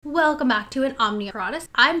Welcome back to an Omnia Gratis.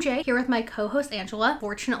 I'm Jay, here with my co-host Angela.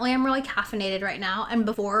 Fortunately, I'm really caffeinated right now, and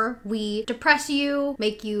before we depress you,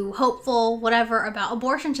 make you hopeful, whatever, about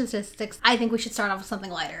abortion statistics, I think we should start off with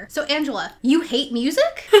something lighter. So Angela, you hate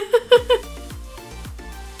music?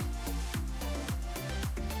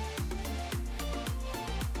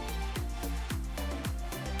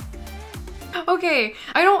 Okay,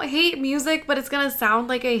 I don't hate music, but it's gonna sound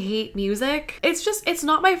like I hate music. It's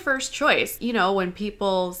not my first choice. You know, when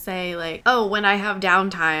people say like, oh, when I have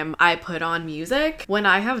downtime, I put on music. When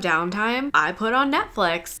I have downtime, I put on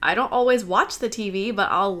Netflix. I don't always watch the TV, but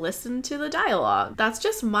I'll listen to the dialogue. That's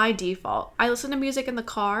just my default. I listen to music in the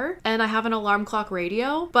car and I have an alarm clock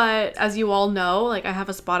radio, but as you all know, like I have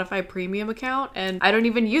a Spotify premium account and I don't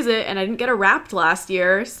even use it and I didn't get a Wrapped last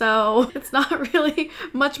year, so it's not really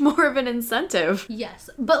much more of an incentive. Yes,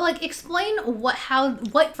 but like explain what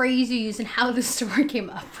phrase you use and how this story came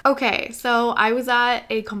up. Okay, so I was at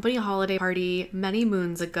a company holiday party many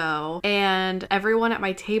moons ago and everyone at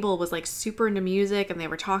my table was like super into music and they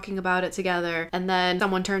were talking about it together, and then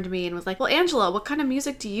someone turned to me and was like, well, Angela, what kind of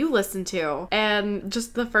music do you listen to? And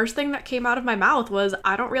just the first thing that came out of my mouth was,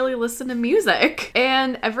 I don't really listen to music.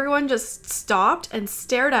 And everyone just stopped and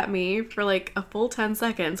stared at me for like a full 10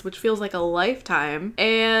 seconds, which feels like a lifetime,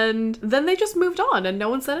 and then they just moved on and no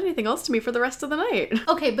one said anything else to me for the rest of the night.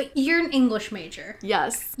 Okay, but you're an English major.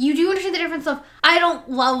 Yes. You do understand the difference of I don't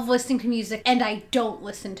love listening to music and I don't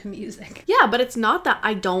listen to music. Yeah, but it's not that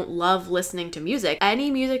I don't love listening to music.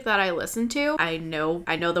 Any music that I listen to, I know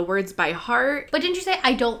the words by heart. But didn't you say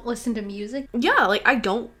I don't listen to music? Yeah, like I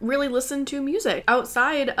don't really listen to music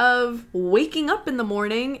outside of waking up in the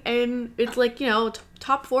morning and it's like, you know,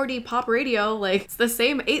 top 40 pop radio, like it's the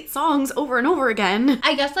same 8 songs over and over again.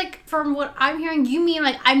 I guess like from what I'm hearing, you mean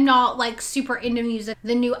like I'm not like super into music,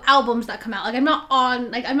 the new albums that come out. Like I'm not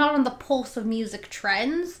on the pulse of music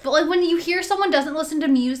trends. But like when you hear someone doesn't listen to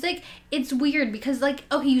music, it's weird because like,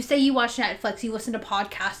 okay, you say you watch Netflix, you listen to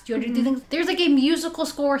podcasts, you do things. There's like a musical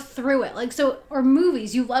score through it. Like so, or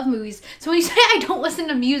movies, you love movies. So when you say I don't listen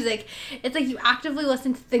to music, it's like you actively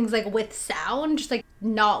listen to things like with sound, just like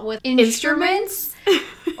not with instruments.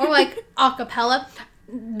 Or like a cappella.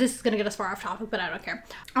 This is gonna get us far off topic, but I don't care.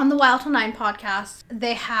 On the Wild Till 9 podcast,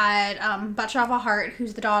 they had Batsheva Hart,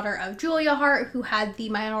 who's the daughter of Julia Hart, who had the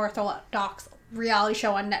My Unorthodox reality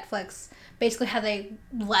show on Netflix. Basically how they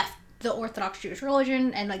left the Orthodox Jewish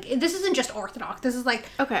religion, and like this isn't just Orthodox. This is like,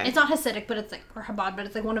 okay, it's not Hasidic, but it's like, or Chabad, but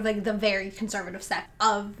it's like one of like the very conservative sect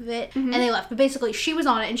of it, and they left. But basically, she was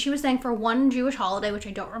on it, and she was saying for one Jewish holiday, which I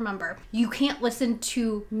don't remember, you can't listen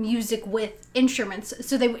to music with instruments.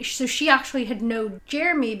 So she actually had known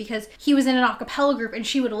Jeremy because he was in an a cappella group, and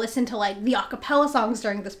she would listen to like the a cappella songs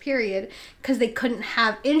during this period because they couldn't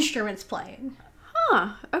have instruments playing.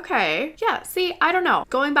 Huh, okay. Yeah, see, I don't know.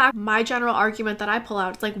 Going back, my general argument that I pull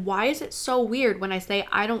out, it's like, why is it so weird when I say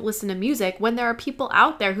I don't listen to music when there are people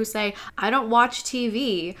out there who say I don't watch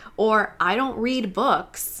TV or I don't read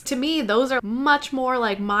books? To me, those are much more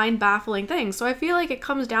like mind-baffling things. So I feel like it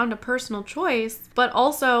comes down to personal choice, but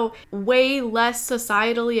also way less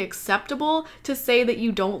societally acceptable to say that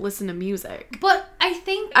you don't listen to music. But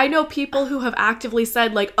I know people who have actively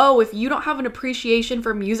said like, oh, if you don't have an appreciation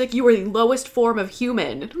for music, you are the lowest form of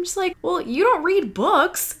human. And I'm just like, well, you don't read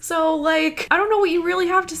books, so like I don't know what you really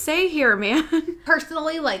have to say here, man.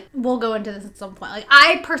 Personally, like we'll go into this at some point, like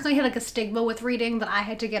I personally had like a stigma with reading that I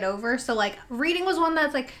had to get over. So like reading was one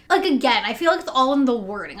that's like again, I feel like it's all in the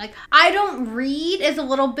wording. Like I don't read is a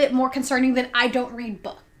little bit more concerning than I don't read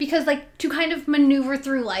books. Because, like, to kind of maneuver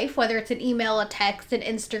through life, whether it's an email, a text, an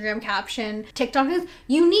Instagram caption, TikTok,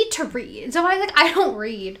 you need to read. So I don't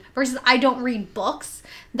read versus I don't read books,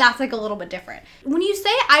 that's, like, a little bit different. When you say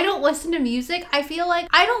I don't listen to music, I feel like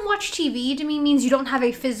I don't watch TV to me means you don't have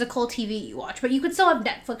a physical TV you watch, but you could still have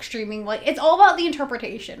Netflix streaming. Like, it's all about the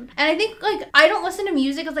interpretation. And I think, like, I don't listen to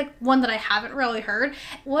music is, like, one that I haven't really heard.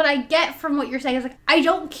 What I get from what you're saying is, like, I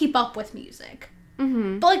don't keep up with music.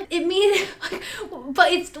 But like it means like,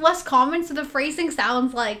 but it's less common, so the phrasing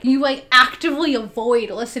sounds like you like actively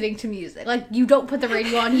avoid listening to music. Like you don't put the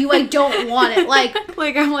radio on, you like don't want it. Like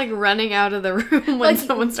I'm like running out of the room when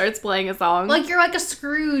someone starts playing a song. Like you're like a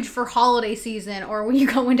Scrooge for holiday season, or when you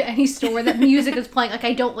go into any store that music is playing. Like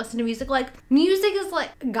I don't listen to music. Like music is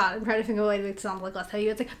like, God, I'm trying to think of a way to make it sound like less heavy.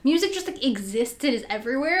 It's like music just like exists, it is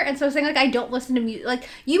everywhere. And so saying like I don't listen to music, like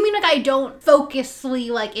you mean like I don't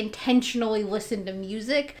focusly like intentionally listen to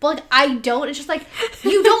music, but like I don't. It's just like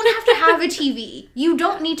You don't have to have a TV. You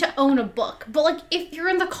don't need to own a book. But like if you're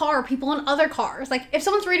in the car, people in other cars, like if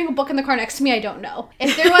someone's reading a book in the car next to me, I don't know.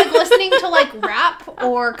 If they're like listening to like rap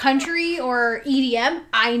or country or EDM,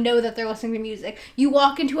 I know that they're listening to music. You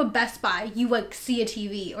walk into a Best Buy, you like see a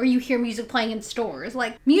TV or you hear music playing in stores.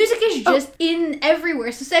 Like music is just in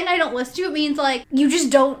everywhere. So saying I don't listen to it means like you just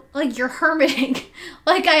don't, like you're hermiting.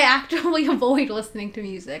 Like I actively avoid listening to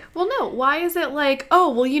music. Well, no. Why is it like,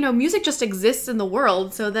 oh, well, you know, music just exists in the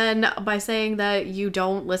world. So then by saying that you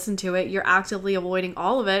don't listen to it, you're actively avoiding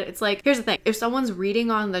all of it. It's like, here's the thing. If someone's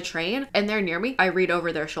reading on the train and they're near me, I read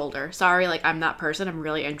over their shoulder. Sorry, like I'm that person. I'm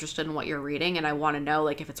really interested in what you're reading and I want to know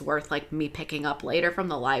like if it's worth like me picking up later from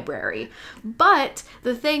the library. But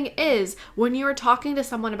the thing is, when you're talking to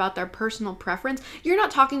someone about their personal preference, you're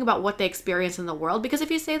not talking about what they experience in the world, because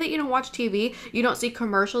if you say that you don't watch TV, you don't see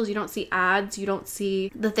commercials, you don't see ads, you don't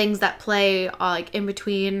see the things that play like in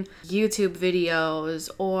between YouTube videos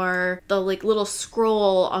or the like little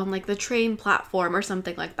scroll on like the train platform or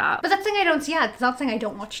something like that. But that's saying I don't see ads. It's not saying I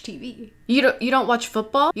don't watch TV. You don't watch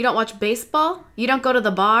football? You don't watch baseball? You don't go to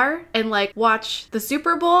the bar and like watch the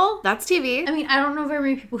Super Bowl? That's TV. I mean, I don't know very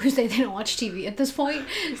many people who say they don't watch TV at this point.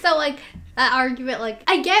 So like that argument, like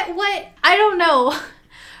I get what, I don't know.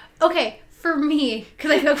 Okay, for me,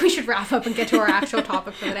 because I feel like we should wrap up and get to our actual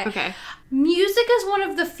topic for the day. Okay. Music is one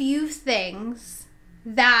of the few things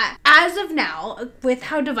that, as of now, with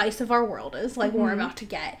how divisive our world is, like we're about to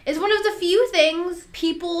get, is one of the few things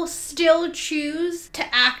people still choose to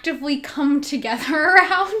actively come together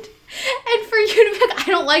around. And for you to be like,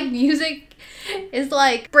 I don't like music, is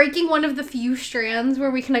like breaking one of the few strands where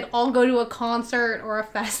we can like all go to a concert or a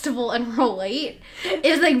festival and relate,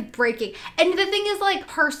 is like breaking. And the thing is, like,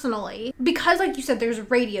 personally, because like you said, there's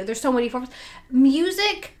radio, there's so many forms,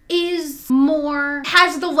 music is more,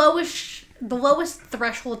 has the lowest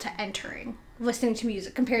threshold to entering listening to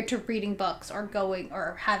music compared to reading books or going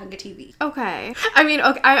or having a TV. Okay. I mean,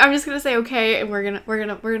 okay, I'm just gonna say okay, and we're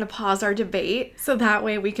gonna pause our debate so that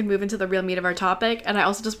way we can move into the real meat of our topic. And I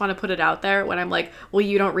also just want to put it out there when I'm like, well,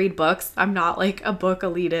 you don't read books. I'm not like a book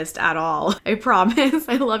elitist at all. I promise.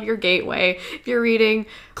 I love your gateway. If you're reading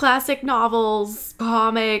classic novels,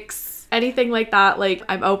 comics, anything like that, like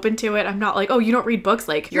I'm open to it. I'm not like, oh, you don't read books,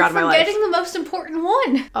 like you're out of my life. You're forgetting the most important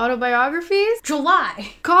one. Autobiographies?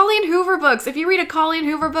 July. Colleen Hoover books. If you read a Colleen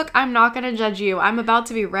Hoover book, I'm not gonna judge you. I'm about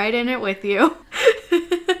to be right in it with you.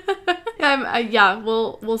 Yeah,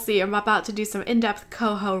 we'll see. I'm about to do some in-depth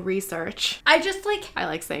coho research. I just like... I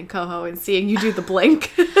like saying coho and seeing you do the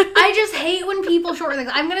blink. I just hate when people shorten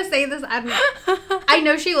things. I'm going to say this. I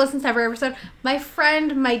know she listens to every episode.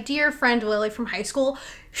 My dear friend Lily from high school,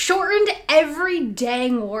 shortened every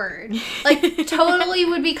dang word. Like, totally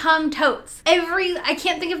would become totes. I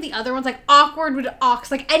can't think of the other ones, like awkward would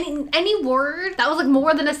ox. Like, any word that was like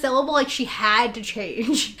more than a syllable, like she had to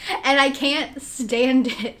change. And I can't stand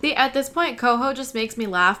it. See, at this point, coho just makes me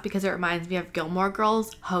laugh because it reminds me of Gilmore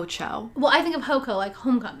Girls, Hocho. Well, I think of Hoko, like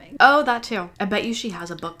Homecoming. Oh, that too. I bet you she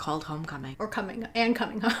has a book called Homecoming. Or Coming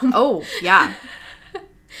Home. Oh, yeah.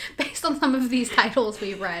 Based on some of these titles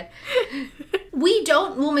we've read.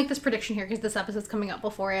 We'll make this prediction here because this episode's coming up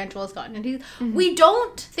before Angela's gotten into these. Mm-hmm. We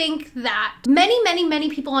don't think that many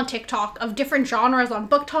people on TikTok of different genres, on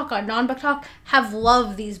Book Talk, on non-Book Talk, have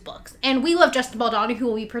loved these books. And we love Justin Baldoni, who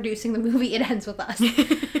will be producing the movie It Ends With Us.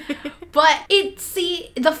 But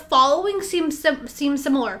the following seems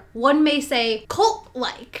similar. One may say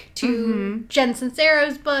cult-like to Jen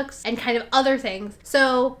Sincero's books and kind of other things.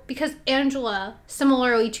 So, because Angela,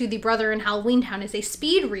 similarly to the brother in Halloween Town, is a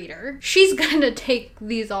speed reader, she's gonna take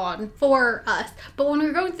these on for us. But when we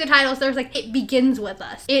were going through the titles, there's like, it begins with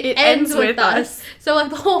us. It ends with us. So like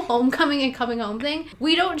the whole homecoming and coming home thing,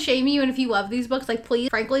 we don't shame you, and if you love these books, like please,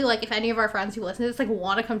 frankly, like if any of our friends who listen to this like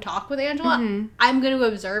want to come talk with Angela, I'm gonna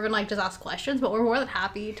observe and like just ask questions, but we're more than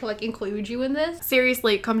happy to like include you in this.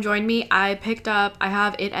 Seriously, come join me. I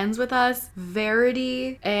have It Ends With Us,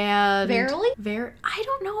 Verity, and... Verily? I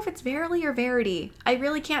don't know if it's Verily or Verity. I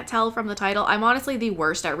really can't tell from the title. I'm honestly the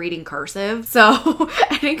worst at reading cursive, so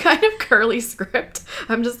any kind of curly script,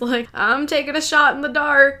 I'm just like, I'm taking a shot in the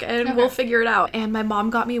dark and we'll figure it out. And my mom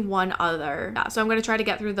got me one other. Yeah, so I'm gonna try to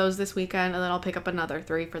get through those this weekend, and then I'll pick up another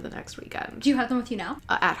 3 for the next weekend. Do you have them with you now?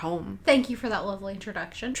 At home. Thank you for that lovely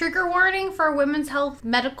introduction. Trigger warning for women's health,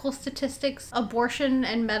 medical statistics, abortion,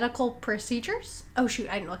 and medical procedures. Oh shoot,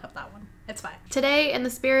 I didn't look up that one. It's fine. Today, in the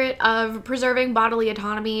spirit of preserving bodily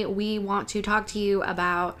autonomy, we want to talk to you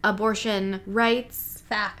about abortion rights,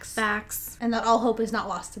 Facts. Facts. And that all hope is not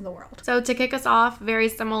lost in the world. So to kick us off, very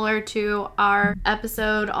similar to our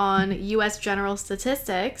episode on U.S. general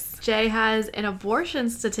statistics, Jay has an abortion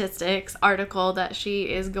statistics article that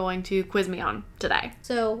she is going to quiz me on today.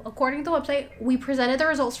 So according to the website, we presented the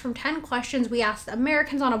results from 10 questions we asked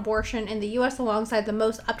Americans on abortion in the U.S. alongside the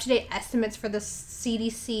most up-to-date estimates for the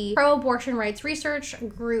CDC pro-abortion rights research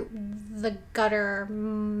group, the Gutter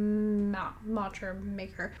Macher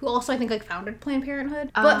Maker, who also I think like founded Planned Parenthood.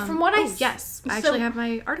 But from what yes, I actually have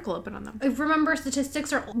my article open on them. Remember,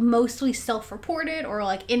 statistics are mostly self-reported or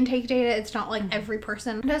like intake data. It's not like every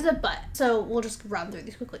person does it, but so we'll just run through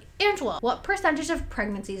these quickly. Angela, what percentage of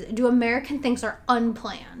pregnancies do Americans think are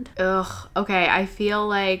unplanned? Ugh, okay, I feel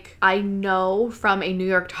like I know from a New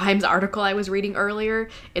York Times article I was reading earlier,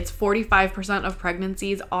 it's 45% of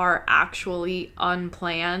pregnancies are actually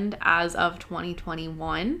unplanned as of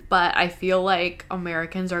 2021, but I feel like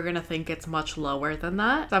Americans are gonna think it's much lower than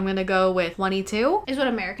that. So I'm gonna go with 22. Is what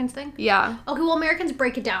Americans think? Yeah. Okay, well, Americans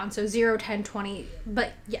break it down, so 0, 10, 20,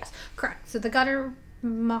 but yes, correct. So the Gutter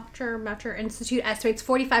Macher Institute estimates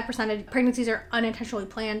 45% of pregnancies are unintentionally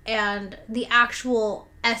planned, and the actual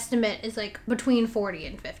estimate is like between 40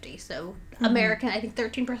 and 50. So American, I think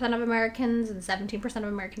 13% of Americans and 17% of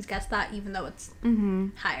Americans guess that, even though it's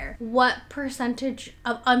higher. What percentage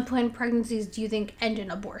of unplanned pregnancies do you think end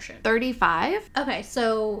in abortion? 35? Okay,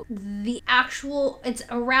 so the actual, it's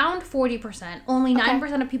around 40%. Only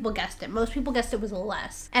 9% of people guessed it. Most people guessed it was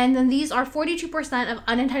less. And then these are 42% of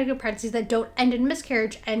unintended pregnancies that don't end in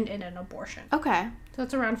miscarriage, end in an abortion. Okay. So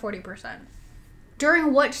it's around 40%.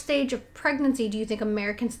 During what stage of pregnancy do you think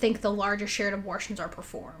Americans think the largest share of abortions are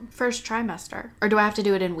performed? First trimester. Or do I have to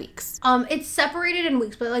do it in weeks? It's separated in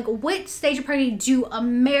weeks, but like which stage of pregnancy do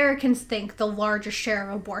Americans think the largest share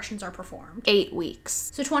of abortions are performed? 8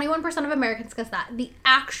 weeks. So 21% of Americans guess that. The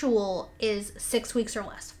actual is 6 weeks or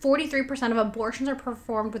less. 43% of abortions are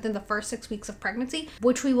performed within the first 6 weeks of pregnancy,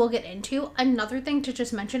 which we will get into. Another thing to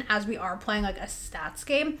just mention, as we are playing like a stats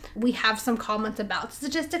game, we have some comments about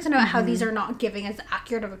statistics and about how these are not giving as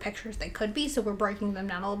accurate of a picture as they could be, so we're breaking them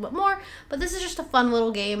down a little bit more. But this is just a fun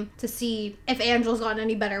little game to see if Angela's gotten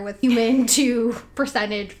any better with human to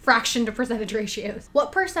percentage, fraction to percentage ratios.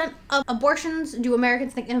 What percent of abortions do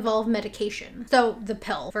Americans think involve medication? So the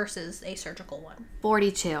pill versus a surgical one.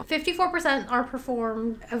 42. 54% are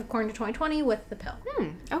performed, according to 2020, with the pill.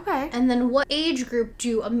 Okay. And then what age group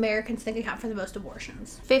do Americans think account for the most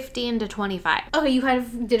abortions? 15 to 25. Okay, you kind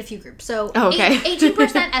of did a few groups. So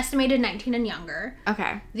 18% estimated 19 and younger.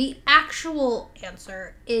 Okay. The actual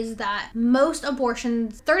answer is that most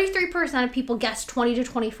abortions, 33% of people guessed 20 to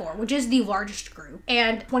 24, which is the largest group,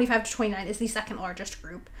 and 25 to 29 is the second largest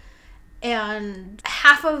group. And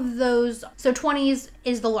half of those, so 20s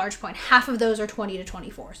is the large point, half of those are 20 to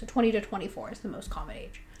 24. So 20 to 24 is the most common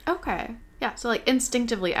age. Okay. Yeah, so like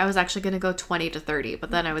instinctively I was actually going to go 20 to 30, but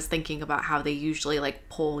then I was thinking about how they usually like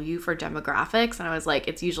poll you for demographics, and I was like,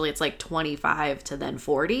 it's like 25 to then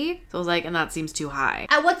 40. So I was like, and that seems too high.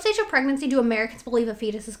 At what stage of pregnancy do Americans believe a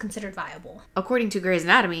fetus is considered viable? According to Grey's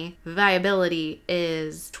Anatomy, viability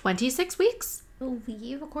is 26 weeks. I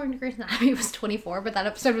believe, according to Grey's Anatomy, it was 24, but that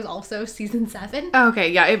episode was also season 7. Okay,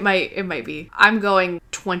 yeah, it might be. I'm going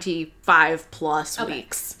 25 plus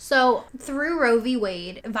weeks. So through Roe v.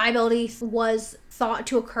 Wade, viability was thought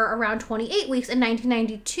to occur around 28 weeks. In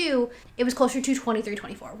 1992, it was closer to 23,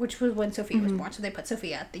 24, which was when Sophia was born. So they put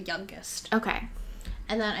Sophia at the youngest. Okay.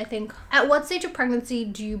 And then I think, at what stage of pregnancy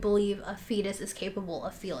do you believe a fetus is capable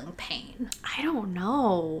of feeling pain? I don't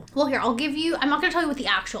know. Well, here, I'll give you, I'm not going to tell you what the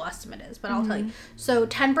actual estimate is, but I'll tell you. So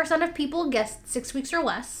 10% of people guessed 6 weeks or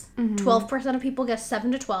less. 12% of people guessed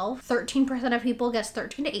 7 to 12. 13% of people guessed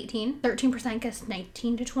 13 to 18. 13% guessed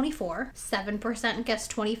 19 to 24. 7%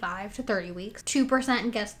 guessed 25 to 30 weeks.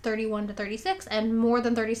 2% guessed 31 to 36. And more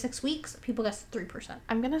than 36 weeks, people guessed 3%.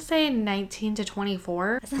 I'm going to say 19 to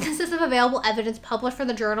 24. A synthesis of available evidence published for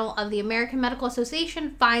the Journal of the American Medical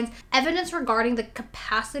Association finds evidence regarding the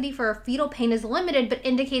capacity for fetal pain is limited, but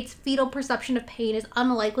indicates fetal perception of pain is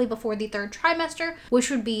unlikely before the 3rd trimester,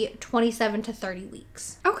 which would be 27 to 30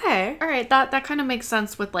 weeks. Okay. All right. That kind of makes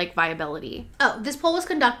sense with like viability. Oh, this poll was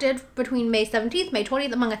conducted between May 17th, May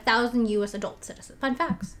 20th among 1,000 U.S. adult citizens. Fun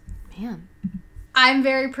facts. Man. I'm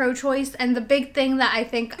very pro-choice, and the big thing that I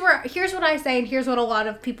think, here's what I say, and here's what a lot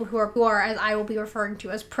of people who are, as I will be referring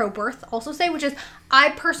to as pro-birth, also say, which is, I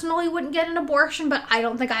personally wouldn't get an abortion, but I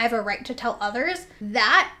don't think I have a right to tell others.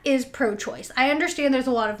 That is pro-choice. I understand there's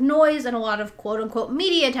a lot of noise and a lot of quote-unquote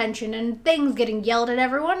media attention and things getting yelled at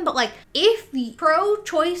everyone, but like, if the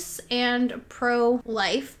pro-choice and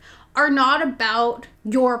pro-life are not about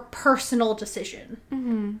your personal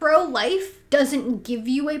decision. Pro-life doesn't give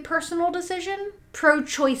you a personal decision.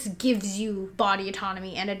 Pro-choice gives you body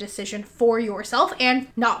autonomy and a decision for yourself and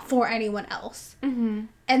not for anyone else.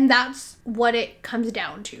 And that's what it comes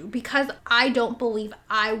down to. Because I don't believe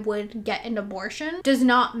I would get an abortion does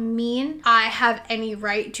not mean I have any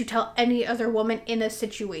right to tell any other woman in a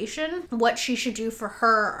situation what she should do for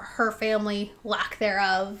her family, lack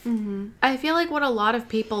thereof. I feel like what a lot of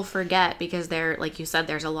people forget, because there, like you said,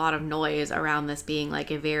 there's a lot of noise around this being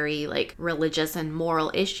like a very like religious and moral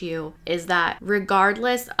issue, is that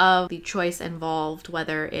regardless of the choice involved,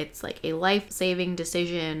 whether it's like a life-saving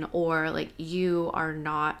decision or like you are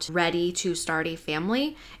not ready to start a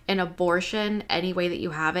family, an abortion, any way that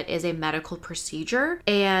you have it, is a medical procedure,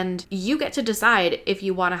 and you get to decide if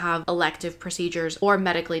you want to have elective procedures or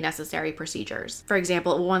medically necessary procedures. For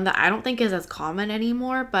example, one that I don't think is as common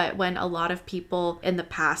anymore, but when a lot of people in the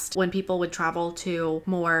past, when people would travel to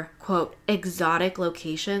more quote exotic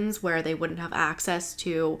locations where they wouldn't have access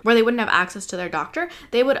to their doctor,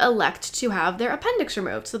 they would elect to have their appendix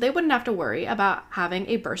removed, so they wouldn't have to worry about having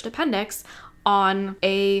a burst appendix on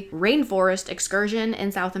a rainforest excursion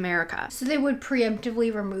in South America. So they would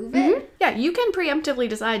preemptively remove it? Yeah, you can preemptively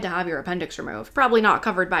decide to have your appendix removed. Probably not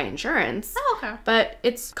covered by insurance. Oh, okay. But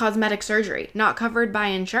it's cosmetic surgery, not covered by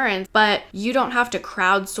insurance, but you don't have to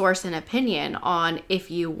crowdsource an opinion on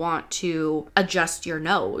if you want to adjust your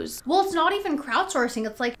nose. Well, it's not even crowdsourcing.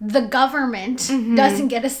 It's like the government doesn't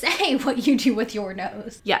get a say what you do with your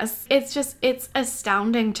nose. Yes, it's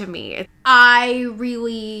astounding to me. I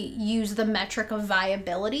really use the metric of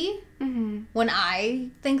viability when I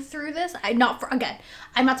think through this. I'm not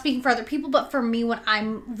speaking for other people, but for me, when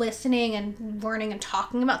I'm listening and learning and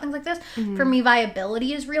talking about things like this, for me,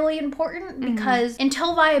 viability is really important, because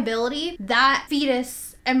until viability, that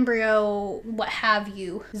fetus, embryo, what have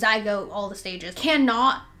you, zygote, all the stages,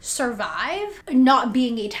 cannot survive not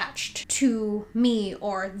being attached to me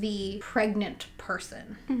or the pregnant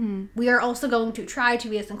person. We are also going to try to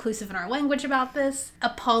be as inclusive in our language about this.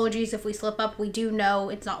 Apologies if we slip up. We do know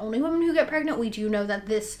it's not only women who get pregnant. We do know that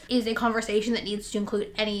this is a conversation that needs to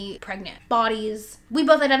include any pregnant bodies. We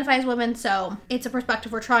both identify as women, so it's a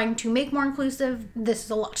perspective we're trying to make more inclusive. This is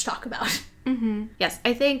a lot to talk about. Yes,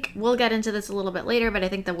 I think we'll get into this a little bit later, but I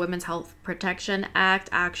think the Women's Health Protection Act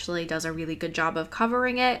actually does a really good job of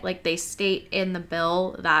covering it. Like, they state in the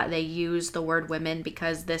bill that they use the word women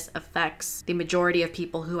because this affects the majority of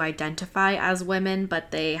people who identify as women,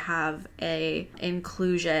 but they have a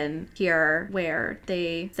inclusion here where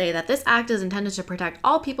they say that this act is intended to protect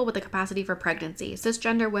all people with the capacity for pregnancy: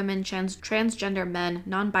 cisgender women, transgender men,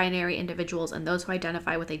 non-binary individuals, and those who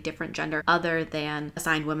identify with a different gender other than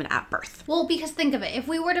assigned women at birth. Well, because think of it. If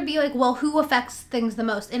we were to be like, well, who affects things the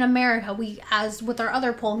most? In America, as with our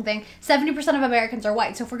other polling thing, 70% of Americans are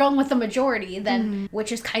white. So if we're going with the majority, then,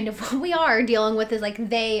 which is kind of what we are dealing with, is like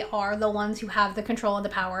they are the ones who have the control and the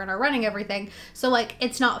power and are running everything. So like,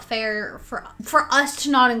 it's not fair for us to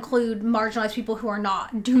not include marginalized people who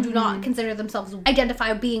do not consider themselves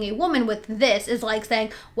identify being a woman with this. Is like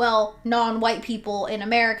saying, well, non-white people in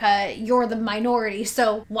America, you're the minority,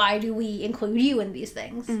 so why do we include you in these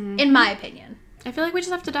things? In my opinion. I feel like we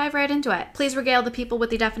just have to dive right into it. Please regale the people with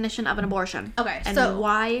the definition of an abortion. Okay, and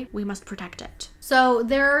why we must protect it. So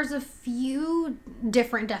there's a few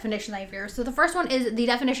different definitions I have here. So the first one is the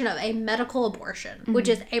definition of a medical abortion, which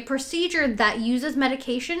is a procedure that uses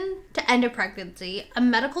medication to end a pregnancy. A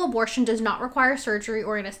medical abortion does not require surgery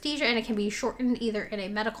or anesthesia, and it can be shortened either in a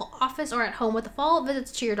medical office or at home with the follow-up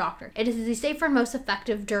visits to your doctor. It is the safer and most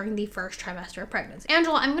effective during the first trimester of pregnancy.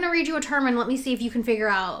 Angela, I'm going to read you a term and let me see if you can figure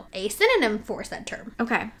out a synonym for said term.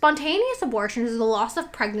 Okay. Spontaneous abortion is the loss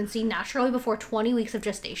of pregnancy naturally before 20 weeks of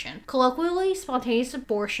gestation. Colloquially, spontaneous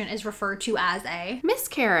abortion is referred to as a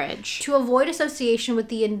miscarriage. To avoid association with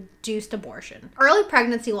the induced abortion. Early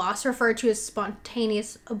pregnancy loss referred to as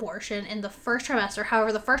spontaneous abortion in the first trimester.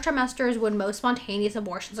 However, the first trimester is when most spontaneous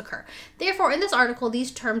abortions occur. Therefore, in this article,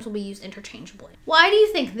 these terms will be used interchangeably. Why do you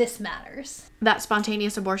think this matters? That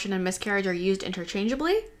spontaneous abortion and miscarriage are used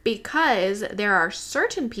interchangeably? Because there are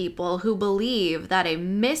certain people who believe that a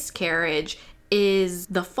miscarriage is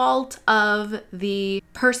the fault of the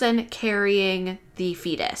person carrying the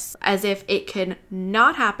fetus, as if it can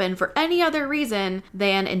not happen for any other reason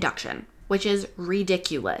than induction, which is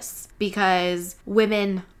ridiculous because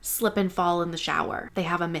women slip and fall in the shower. They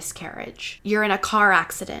have a miscarriage. You're in a car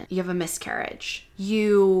accident. You have a miscarriage.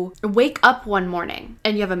 You wake up one morning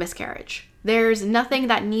and you have a miscarriage. There's nothing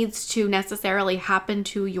that needs to necessarily happen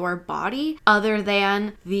to your body other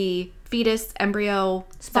than the fetus, embryo,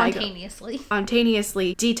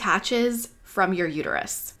 spontaneously detaches from your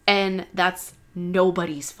uterus. And that's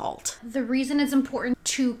nobody's fault. The reason it's important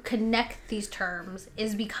to connect these terms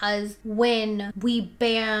is because when we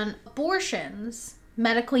ban abortions,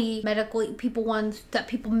 medically ones that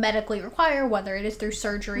people medically require, whether it is through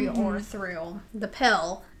surgery or through the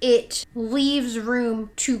pill, it leaves room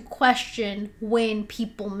to question when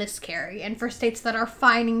people miscarry, and for states that are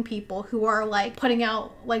fining people who are like putting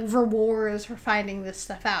out like rewards for finding this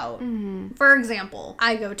stuff out. For example,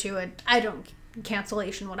 I go to it, I don't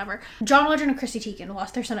cancellation, whatever. John Legend and Chrissy Teigen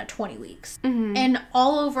lost their son at 20 weeks. And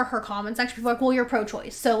all over her comment section, people were like, well, you're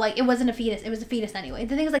pro-choice. So, like, it wasn't a fetus. It was a fetus anyway.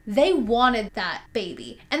 The thing is, like, they wanted that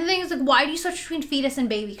baby. And the thing is, like, why do you switch between fetus and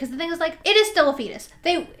baby? Because the thing is, like, it is still a fetus.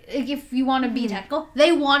 They, if you want to be technical,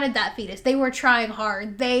 they wanted that fetus. They were trying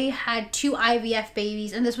hard. They had 2 IVF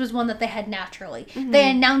babies, and this was one that they had naturally. They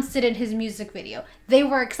announced it in his music video. They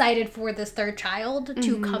were excited for this third child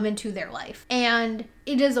to come into their life. And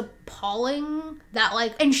it is appalling that,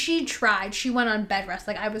 like, and she tried. She went on bed rest.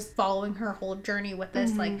 Like, I was following her whole journey with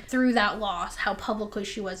this, like, through that loss, how publicly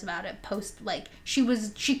she was about it. Like,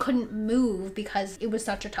 she couldn't move because it was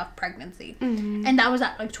such a tough pregnancy. And that was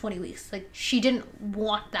at, like, 20 weeks. Like, she didn't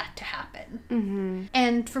want that to happen.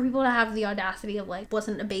 And for people to have the audacity of, like,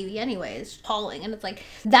 wasn't a baby anyways, appalling. And it's like,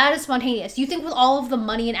 that is spontaneous. You think with all of the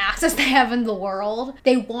money and access they have in the world,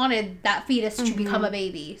 they wanted that fetus to become a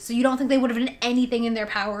baby. So you don't think they would have done anything in their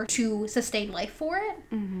power to sustain life for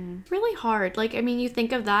it? Really hard. Like, I mean, you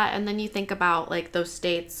think of that, and then you think about, like, those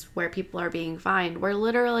states where people are being fined, where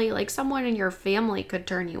literally, like, someone in your family could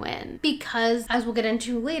turn you in. Because, as we'll get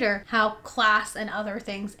into later, how class and other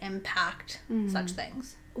things impact such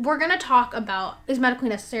things. We're going to talk about, is medically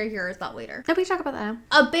necessary here, or is that later? No, we talk about that now.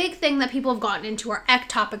 A big thing that people have gotten into are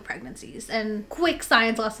ectopic pregnancies. And quick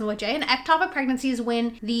science lesson with Jay. An ectopic pregnancy is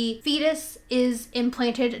when the fetus is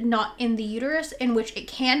implanted not in the uterus, in which it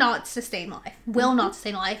cannot sustain life, will not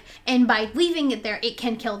sustain life, and by leaving it there, it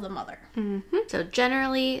can kill the mother. So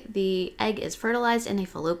generally, the egg is fertilized in a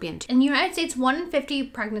fallopian tube. In the United States, 1 in 50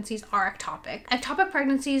 pregnancies are ectopic. Ectopic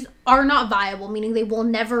pregnancies are not viable, meaning they will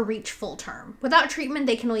never reach full term. Without treatment,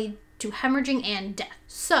 they can lead to hemorrhaging and death.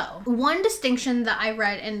 So, one distinction that I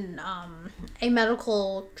read in a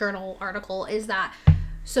medical journal article is that,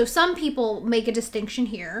 so some people make a distinction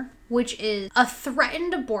here, which is a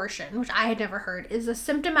threatened abortion, which I had never heard, is a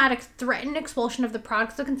symptomatic threatened expulsion of the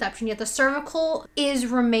products of conception, yet the cervical is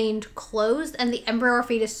remained closed and the embryo or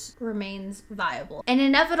fetus remains viable. An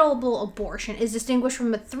inevitable abortion is distinguished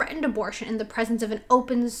from a threatened abortion in the presence of an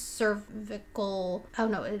open cervical,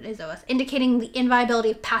 it is OS, indicating the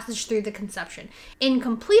inviability of passage through the conception.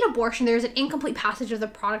 Incomplete abortion, there is an incomplete passage of the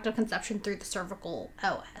product of conception through the cervical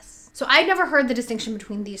OS. So I'd never heard the distinction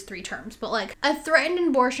between these 3 terms, but like a threatened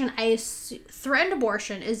abortion, threatened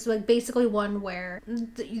abortion is like basically one where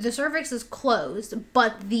the cervix is closed,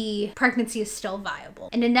 but the pregnancy is still viable.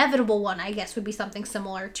 An inevitable one, I guess, would be something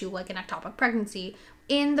similar to like an ectopic pregnancy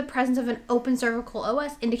in the presence of an open cervical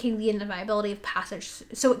OS, indicating the inviability of passage,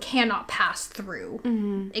 so it cannot pass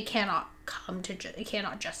through. It cannot it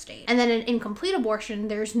cannot gestate. And then an incomplete abortion,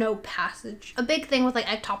 there's no passage. A big thing with like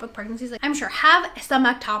ectopic pregnancies, like I'm sure have some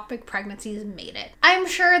ectopic pregnancies made it. I'm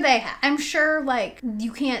sure they have. I'm sure like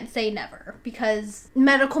you can't say never because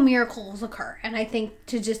medical miracles occur, and I think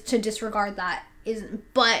to disregard that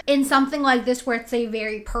isn't. But in something like this where it's a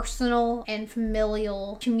very personal and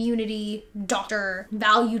familial community doctor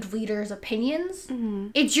valued leader's opinions,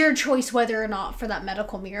 it's your choice whether or not for that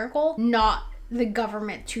medical miracle, not the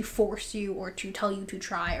government to force you or to tell you to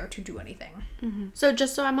try or to do anything. So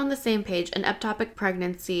just so I'm on the same page, an ectopic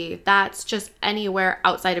pregnancy, that's just anywhere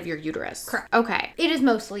outside of your uterus. Correct. Okay. It is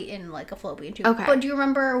mostly in like a fallopian tube. Okay. But do you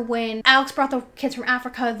remember when Alex brought the kids from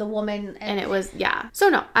Africa, the woman? And it was, yeah. So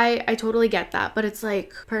no, I totally get that. But it's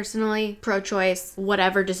like, personally, pro-choice,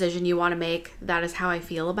 whatever decision you want to make, that is how I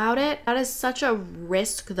feel about it. That is such a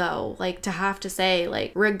risk though, like to have to say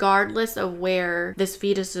like, regardless of where this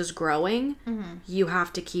fetus is growing, you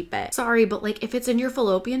have to keep it. Sorry, but like if it's in your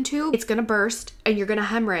fallopian tube, it's gonna burst and you're gonna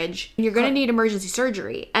hemorrhage and you're gonna need emergency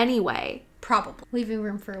surgery anyway. Probably. Leaving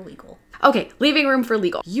room for legal. Okay, leaving room for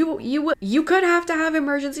legal. You could have to have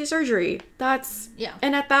emergency surgery. That's, yeah.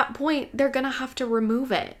 And at that point, they're gonna have to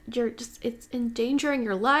remove it. It's endangering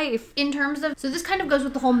your life. In terms of, so this kind of goes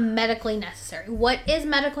with the whole medically necessary. What is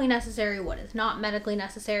medically necessary? What is not medically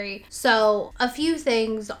necessary? So a few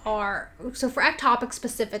things are, so for ectopic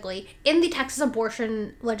specifically, in the Texas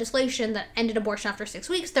abortion legislation that ended abortion after 6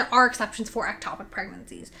 weeks, there are exceptions for ectopic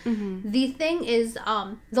pregnancies. The thing is,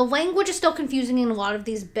 the language is still confusing in a lot of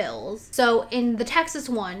these bills. So in the Texas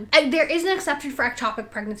one, there is an exception for ectopic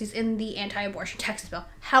pregnancies in the anti-abortion Texas bill.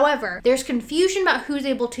 However, there's confusion about who's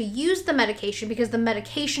able to use the medication because the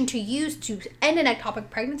medication to use to end an ectopic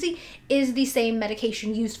pregnancy is the same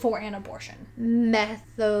medication used for an abortion.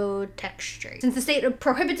 Methotrexate. Since the state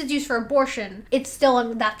prohibits its use for abortion, it's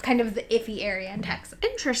still, that's kind of the iffy area in Texas.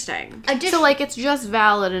 Interesting. So like it's just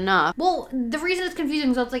valid enough. Well, the reason it's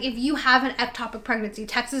confusing is it's like if you have an ectopic pregnancy,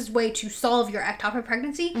 Texas' way to solve your ectopic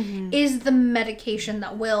pregnancy is the medication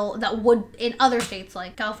that would in other states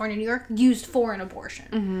like California, New York, used for an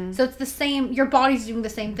abortion. So it's the same, your body's doing the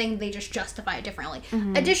same thing, they just justify it differently.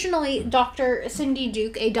 Additionally, Dr. Cindy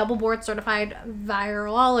Duke, a double board certified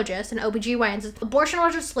virologist and OBGYN, says abortion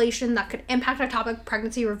legislation that could impact ectopic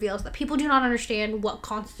pregnancy reveals that people do not understand what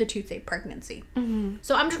constitutes a pregnancy.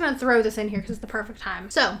 So I'm just going to throw this in here because it's the perfect time.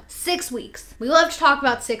 So 6 weeks. We love to talk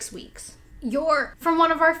about 6 weeks. From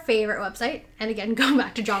one of our favorite website, and again, going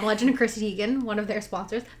back to John Legend and Chrissy Teigen, one of their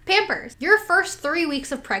sponsors, Pampers, your first 3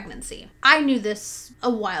 weeks of pregnancy. I knew this a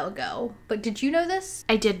while ago, but did you know this?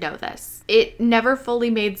 I did know this. It never fully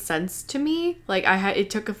made sense to me. Like it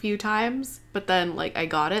took a few times, but then like I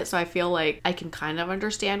got it. So I feel like I can kind of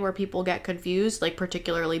understand where people get confused, like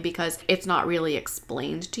particularly because it's not really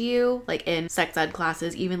explained to you, like in sex ed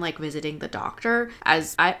classes, even like visiting the doctor.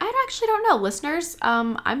 As I actually don't know, listeners,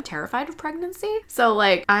 I'm terrified of pregnancy. So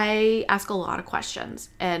like I ask a lot of questions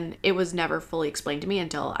and it was never fully explained to me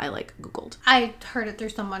until I like Googled. I heard it through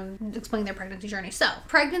someone explaining their pregnancy journey. So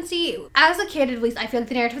pregnancy, as a kid at least, I feel like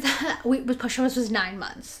the narrative that was pushed on us was 9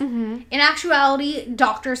 months. In actuality,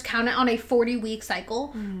 doctors count it on a 40-week cycle,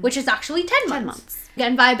 which is actually 10 months.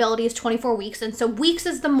 Again, viability is 24 weeks, and so weeks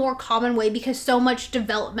is the more common way because so much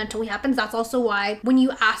developmentally happens. That's also why when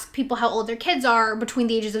you ask people how old their kids are between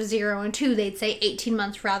the ages of 0 and 2, they'd say 18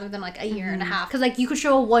 months rather than like a year and a half. Because like you could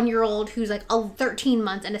show a 1-year-old who's like a 13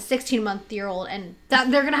 months and a 16-month-year-old, and that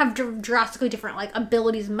they're gonna have drastically different like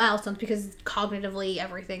abilities and milestones because cognitively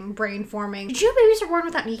everything, brain forming. Did you know babies are born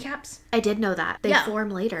without kneecaps? I did know that. They form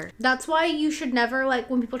later. That's why you should never, like,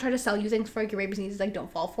 when people try to sell you things for like your baby's knees, like don't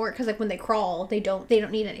fall for it because like when they crawl, they don't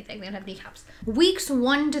need anything. They don't have kneecaps. Weeks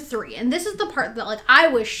 1 to 3, and this is the part that like I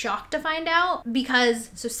was shocked to find out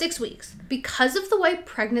because 6 weeks. Because of the way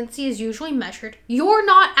pregnancy is usually measured, you're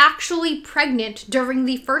not actually pregnant during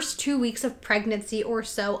the first 2 weeks of pregnancy or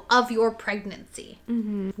so of your pregnancy.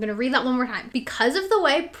 I'm gonna read that one more time. Because of the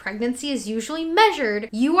way pregnancy is usually measured,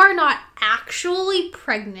 you are not actually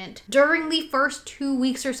pregnant during the first 2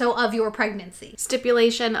 weeks or so of your pregnancy.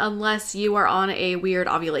 Stipulation unless you are on a weird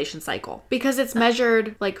ovulation cycle. Because it's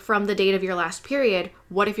measured like from the date of your last period.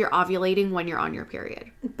 What if you're ovulating when you're on your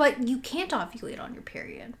period? But you can't ovulate on your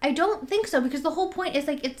period. I don't think so because the whole point is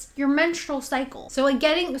like it's your menstrual cycle. So like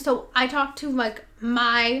I talked to like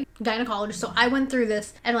my gynecologist, so I went through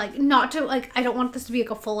this and like not to like I don't want this to be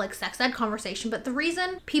like a full like sex ed conversation, but the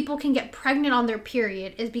reason people can get pregnant on their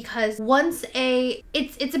period is because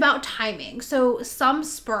it's about timing. So some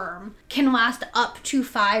sperm can last up to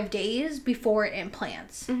 5 days before it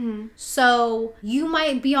implants. So you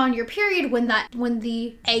might be on your period when the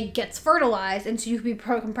egg gets fertilized, and so you could be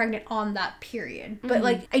pregnant on that period. But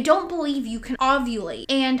like I don't believe you can ovulate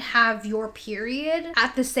and have your period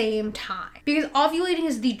at the same time because ovulating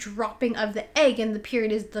is the dropping of the egg and the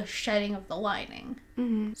period is the shedding of the lining.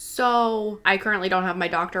 So I currently don't have my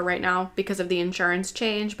doctor right now because of the insurance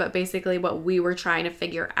change, but basically what we were trying to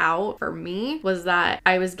figure out for me was that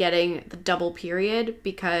I was getting the double period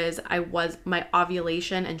because my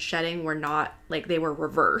ovulation and shedding were not like they were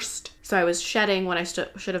reversed. So I was shedding when I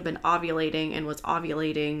should have been ovulating and was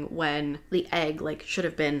ovulating when the egg like should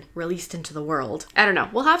have been released into the world. I don't know.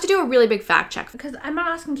 We'll have to do a really big fact check. Because I'm not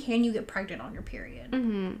asking can you get pregnant on your period.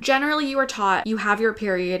 Generally you are taught you have your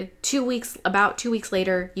period about 2 weeks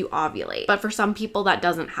later you ovulate. But for some people that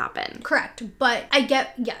doesn't happen. Correct. But I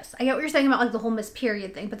get what you're saying about like the whole missed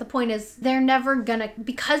period thing. But the point is they're never gonna,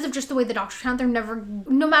 because of just the way the doctors count,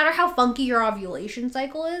 no matter how funky your ovulation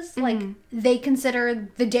cycle is, like they consider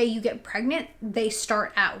the day you get pregnant, they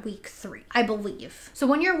start at week 3, I believe. So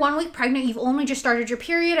when you're 1 week pregnant, you've only just started your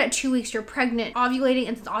period. At 2 weeks, you're pregnant, ovulating,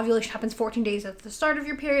 and since ovulation happens 14 days at the start of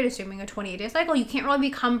your period, assuming a 28-day cycle, you can't really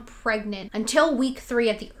become pregnant until week 3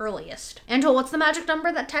 at the earliest. Angela, what's the magic magic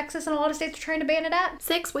number that Texas and a lot of states are trying to ban it at?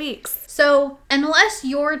 6 weeks. So unless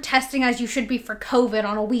you're testing as you should be for COVID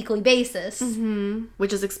on a weekly basis,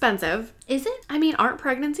 Which is expensive. is it? I mean, aren't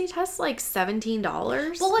pregnancy tests like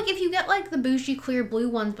 $17? Well, like if you get like the bougie clear blue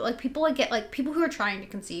ones, but like people like get like people who are trying to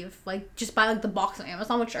conceive, like just buy like the box on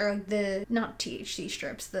Amazon, which are like the not THC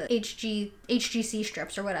strips, the HGC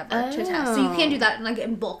strips or whatever to test. So you can do that like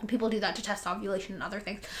in bulk, and people do that to test ovulation and other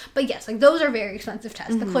things. But yes, like those are very expensive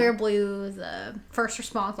tests. The clear blue, the first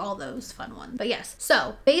response, all those fun ones. But yes,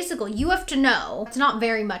 so basically you have to know it's not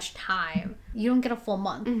very much time. You don't get a full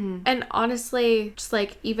month. And honestly, just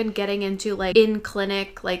like even getting into like in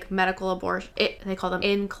clinic, like medical abortion, they call them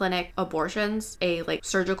in clinic abortions, a like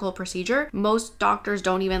surgical procedure. Most doctors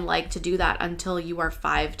don't even like to do that until you are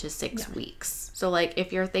 5 to 6 weeks. So like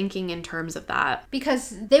if you're thinking in terms of that,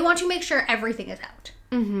 because they want to make sure everything is out.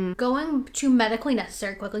 Going to medically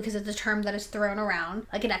necessary quickly, because it's a term that is thrown around,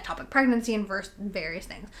 like an ectopic pregnancy and various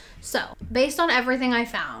things. So, based on everything I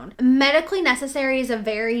found, medically necessary is a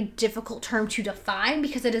very difficult term to define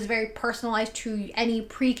because it is very personalized to any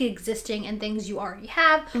pre-existing and things you already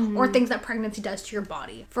have or things that pregnancy does to your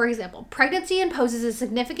body. For example, pregnancy imposes a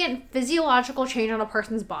significant physiological change on a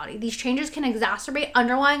person's body. These changes can exacerbate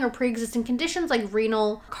underlying or pre-existing conditions like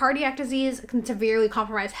renal, cardiac disease, can severely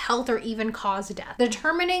compromise health, or even cause death.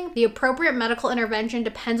 Determining the appropriate medical intervention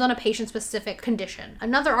depends on a patient-specific condition.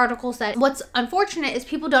 Another article said, what's unfortunate is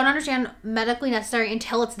people don't understand medically necessary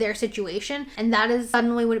until it's their situation, and that is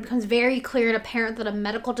suddenly when it becomes very clear and apparent that a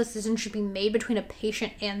medical decision should be made between a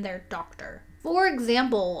patient and their doctor. For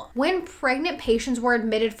example, when pregnant patients were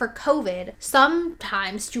admitted for COVID,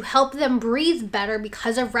 sometimes to help them breathe better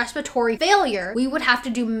because of respiratory failure, we would have to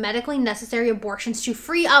do medically necessary abortions to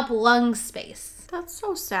free up lung space. that's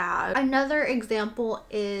so sad. Another example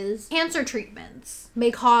is cancer treatments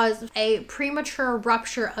may cause a premature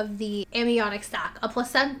rupture of the amniotic sac. A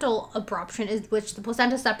placental abruption, is which the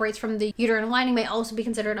placenta separates from the uterine lining, may also be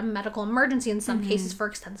considered a medical emergency in some cases for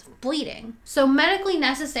extensive bleeding. So medically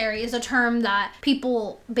necessary is a term that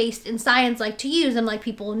people based in science like to use, and like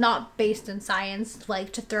people not based in science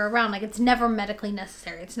like to throw around. Like it's never medically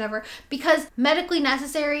necessary. It's never, because medically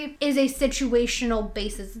necessary is a situational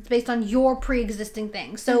basis. It's based on your pre-existing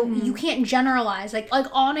things. So you can't generalize like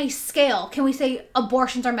on a scale. Can we say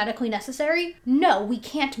abortions are medically necessary? No, we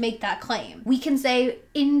can't make that claim. We can say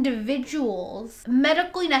individuals,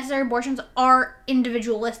 medically necessary abortions are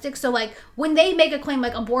individualistic. So like when they make a claim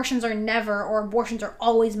like abortions are never or abortions are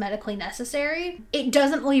always medically necessary, it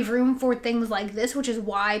doesn't leave room for things like this, which is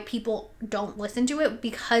why people don't listen to it,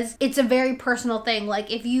 because it's a very personal thing. Like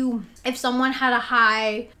if someone had a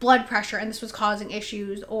high blood pressure and this was causing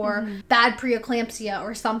issues, or bad preeclampsia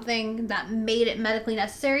or something that made it medically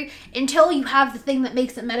necessary, until you have the thing that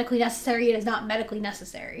makes it medically necessary, it is not medically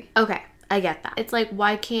necessary. Okay, I get that. It's like,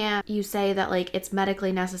 why can't you say that like it's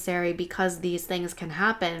medically necessary because these things can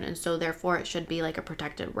happen, and so therefore it should be like a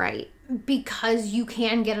protected right? Because you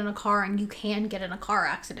can get in a car and you can get in a car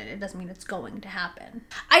accident. It doesn't mean it's going to happen.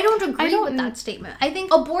 I don't agree with that statement. I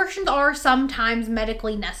think abortions are sometimes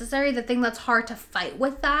medically necessary. The thing that's hard to fight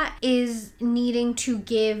with that is needing to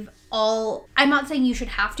give all, I'm not saying you should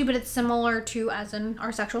have to, but it's similar to, as in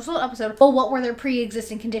our sexual assault episode, well, what were their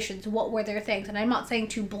pre-existing conditions? What were their things? And I'm not saying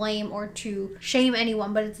to blame or to shame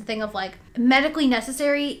anyone, but it's a thing of like, medically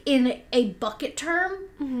necessary in a bucket term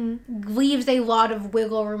leaves a lot of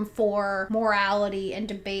wiggle room for morality and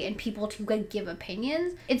debate and people to like give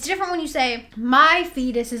opinions. It's different when you say, my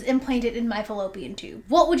fetus is implanted in my fallopian tube.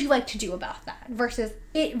 What would you like to do about that? Versus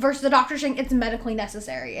the doctor saying it's medically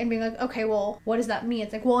necessary and being like, okay, well, what does that mean?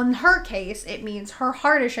 It's like, well, in her case, it means her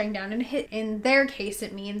heart is shutting down, and in their case,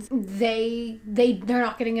 it means they're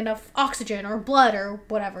not getting enough oxygen or blood or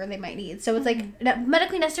whatever they might need. So it's like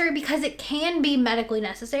medically necessary because it can be medically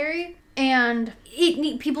necessary. And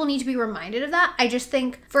people need to be reminded of that. I just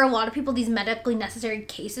think for a lot of people, these medically necessary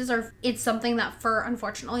cases it's something that for,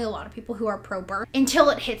 unfortunately, a lot of people who are pro-birth, until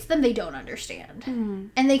it hits them, they don't understand.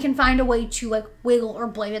 And they can find a way to like wiggle or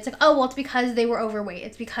blame it. It's like, oh, well, it's because they were overweight.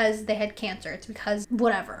 It's because they had cancer. It's because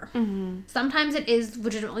whatever. Sometimes it is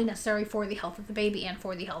legitimately necessary for the health of the baby and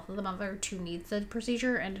for the health of the mother to need the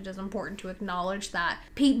procedure. And it is important to acknowledge that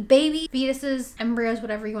baby fetuses, embryos,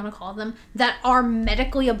 whatever you want to call them, that are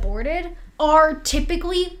medically aborted are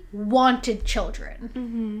typically wanted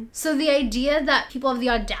children. So the idea that people have the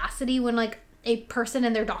audacity when like a person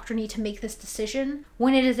and their doctor need to make this decision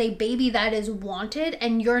when it is a baby that is wanted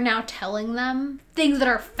and you're now telling them things that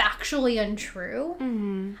are factually untrue,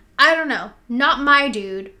 I don't know. Not my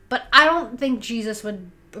dude, but I don't think Jesus would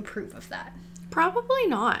approve of that. Probably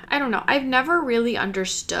not. I don't know. I've never really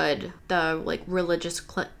understood the like religious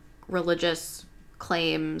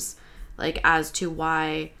claims like as to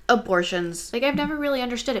why abortions, like I've never really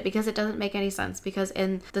understood it because it doesn't make any sense, because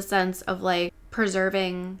in the sense of like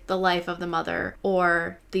preserving the life of the mother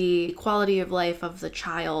or the quality of life of the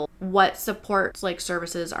child, what supports like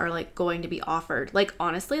services are like going to be offered. Like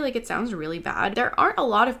honestly, like it sounds really bad. There aren't a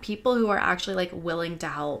lot of people who are actually like willing to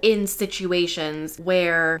help in situations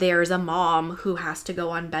where there's a mom who has to go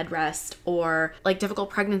on bed rest, or like difficult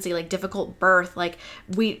pregnancy, like difficult birth. Like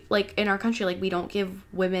we, like in our country, like we don't give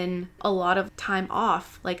women a lot of time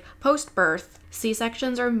off, like post-birth.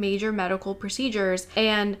 C-sections are major medical procedures,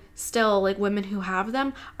 and still like women who have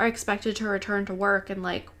them are expected to return to work in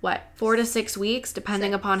like what, 4 to 6 weeks,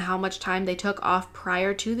 depending upon how much time they took off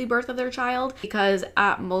prior to the birth of their child, because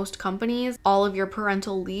at most companies all of your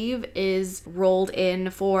parental leave is rolled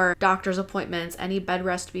in for doctor's appointments, any bed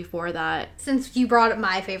rest before that. Since you brought up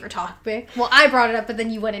my favorite topic, well, I brought it up but then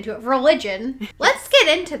you went into it, religion. Let's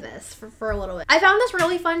get into this for a little bit. I found this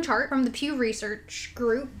really fun chart from the Pew Research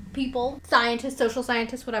group, people, scientists, social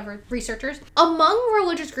scientists, whatever, researchers. Among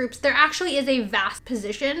religious groups, there actually is a vast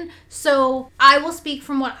position. So I will speak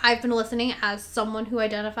from what I've been listening as someone who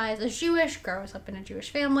identifies as Jewish, grows up in a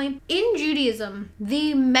Jewish family. In Judaism,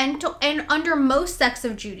 the mental, and under most sects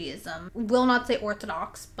of Judaism, will not say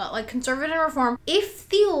Orthodox, but like conservative and reform, if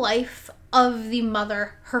the life of the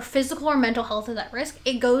mother, her physical or mental health is at risk,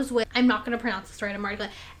 it goes with, I'm not going to pronounce this right, I'm already going,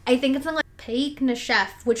 I think it's something like Peik Neshef,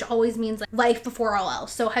 which always means like life before all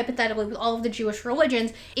else. So hypothetically, with all of the Jewish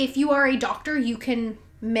religions, if you are a doctor, you can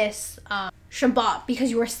miss Shabbat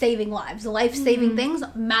because you are saving lives. The life-saving things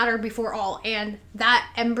matter before all, and that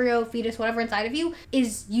embryo, fetus, whatever inside of you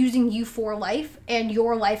is using you for life, and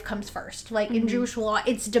your life comes first. Like in Jewish law,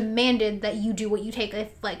 it's demanded that you do what you take.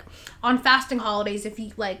 If like on fasting holidays, if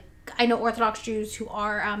you like, I know Orthodox Jews who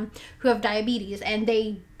are who have diabetes, and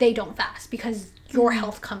they don't fast because your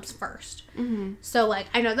health comes first. So like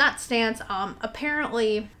I know that stance.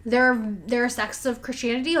 Apparently there are sects of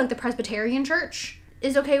Christianity, like the Presbyterian Church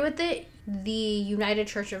is okay with it. The United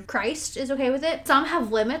Church of Christ is okay with it. Some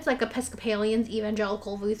have limits, like Episcopalians,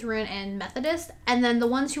 Evangelical, Lutheran, and Methodist. And then the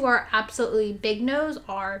ones who are absolutely big no's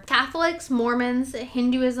are Catholics, Mormons,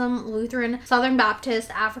 Hinduism, Lutheran, Southern Baptist,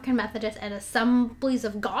 African Methodist, and Assemblies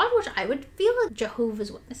of God, which I would feel like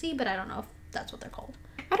Jehovah's Witnessy, but I don't know if that's what they're called.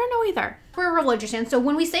 I don't know either. We're a religious, and so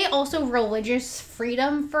when we say also religious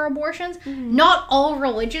freedom for abortions, not all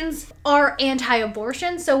religions are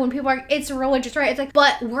anti-abortion. So when people are, it's a religious right, it's like,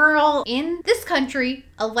 but we're all in this country,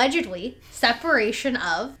 allegedly, separation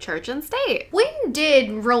of church and state. When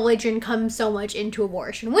did religion come so much into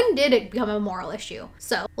abortion? When did it become a moral issue?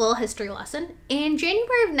 So, a little history lesson. In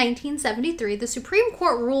January of 1973, the Supreme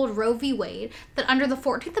Court ruled Roe v. Wade that under the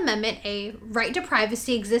 14th Amendment, a right to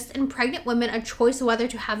privacy exists in pregnant women a choice whether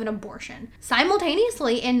to have an abortion.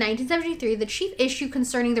 Simultaneously, in 1973, the chief issue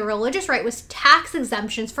concerning the religious right was tax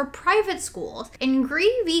exemptions for private schools. In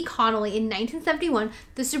Green v. Connolly in 1971,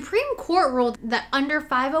 the Supreme Court ruled that under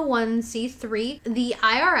 501c3, the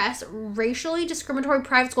IRS, racially discriminatory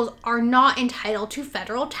private schools are not entitled to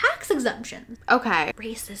federal tax exemptions. Okay.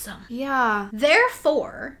 Racism. Yeah.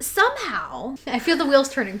 Therefore, somehow, I feel the wheels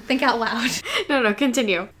turning. Think out loud. No,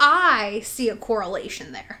 continue. I see a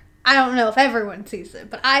correlation there. I don't know if everyone sees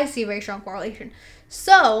it, but I see a very strong correlation.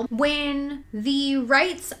 So, when the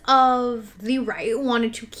rights of the right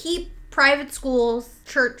wanted to keep private schools,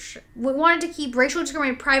 church, wanted to keep racially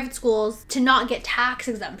discriminated private schools to not get tax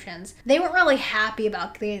exemptions, they weren't really happy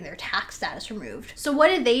about getting their tax status removed. So what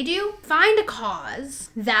did they do? Find a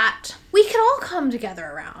cause that we could all come together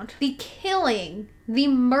around. The killing, the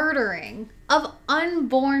murdering of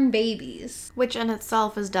unborn babies. Which in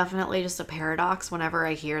itself is definitely just a paradox whenever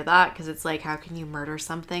I hear that, because it's like, how can you murder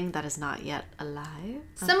something that is not yet alive?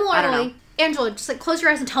 Similarly, Angela, just like close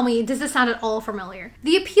your eyes and tell me, does this sound at all familiar?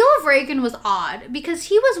 The appeal of Reagan was odd because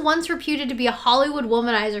he was once reputed to be a Hollywood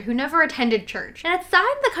womanizer who never attended church and had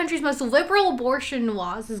signed the country's most liberal abortion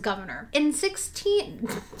laws as governor. In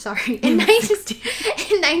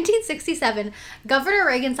 1967, Governor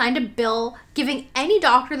Reagan signed a bill giving any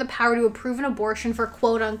doctor the power to approve an abortion for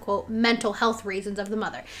quote-unquote mental health reasons of the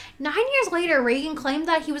mother. 9 years later, Reagan claimed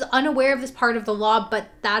that he was unaware of this part of the law, but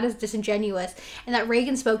that is disingenuous, and that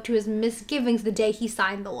Reagan spoke to his misgivings the day he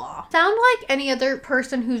signed the law. Sound like any other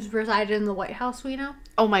person who's resided in the White House we know?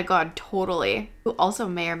 Oh my god, totally. Who also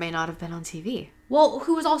may or may not have been on TV. Well,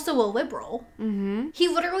 who was also a liberal. Mm-hmm. He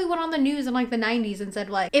literally went on the news in like the 90s and said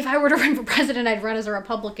like, if I were to run for president, I'd run as a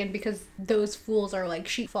Republican because those fools are like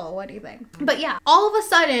sheep follow anything. But yeah, all of a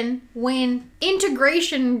sudden, when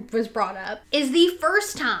integration was brought up, is the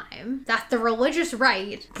first time that the religious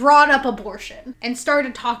right brought up abortion and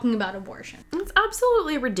started talking about abortion. It's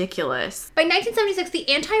absolutely ridiculous. By 1976, the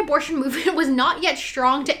anti-abortion movement was not yet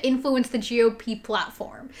strong to influence the GOP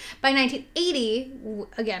platform. By 1980,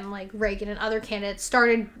 again, like Reagan and other candidates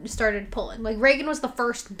started pulling. Like Reagan was the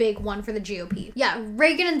first big one for the GOP. Yeah,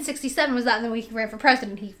 Reagan in 67 was that, and then when he ran for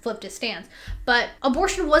president, he flipped his stance. But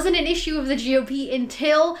abortion wasn't an issue of the GOP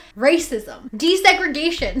until racism,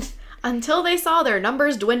 desegregation. Until they saw their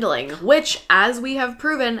numbers dwindling, which, as we have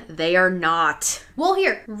proven, they are not. Well,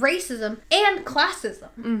 here, racism and classism.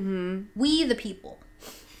 Mm-hmm. We the people.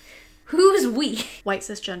 Who's we? White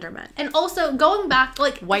cisgender men. And also, going back,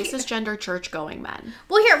 like... White cisgender church-going men.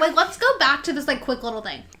 Well, here, like, let's go back to this, like, quick little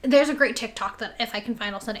thing. There's a great TikTok that, if I can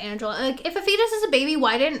find, I'll send Angela. Like, if a fetus is a baby,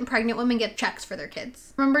 why didn't pregnant women get checks for their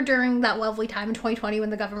kids? Remember during that lovely time in 2020 when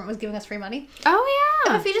the government was giving us free money? Oh,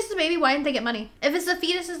 yeah. If a fetus is a baby, why didn't they get money? If it's a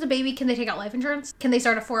fetus is a baby, can they take out life insurance? Can they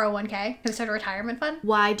start a 401k? Can they start a retirement fund?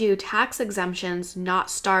 Why do tax exemptions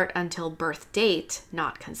not start until birth date,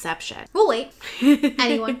 not conception? We'll wait.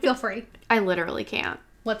 Anyone, feel free. I literally can't.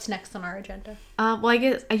 What's next on our agenda? Well, I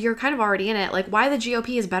guess you're kind of already in it. Like, why the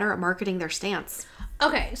GOP is better at marketing their stance.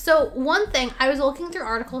 Okay, so one thing, I was looking through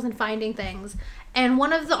articles and finding things, and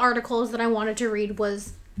one of the articles that I wanted to read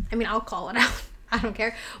was, I mean, I'll call it out. I don't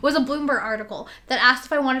care, was a Bloomberg article that asked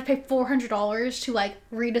if I wanted to pay $400 to, like,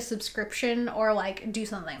 read a subscription or, like, do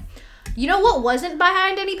something. You know what wasn't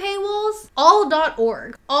behind any paywalls?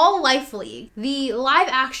 All.org, All Life League, the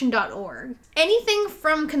liveaction.org. Anything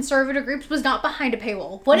from conservative groups was not behind a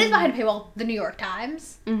paywall. What is behind a paywall? The New York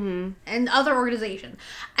Times and other organizations.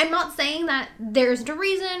 I'm not saying that there's no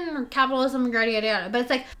reason or capitalism, yada yada yada, but it's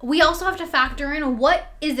like we also have to factor in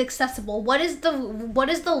what is accessible. What is the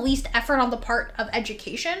least effort on the part of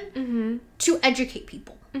education to educate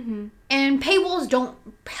people. And paywalls don't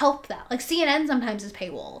help that. Like CNN sometimes is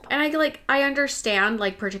paywalled. And I understand,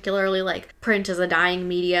 like, particularly, like, print is a dying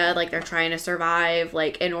media, like, they're trying to survive.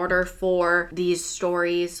 Like, in order for these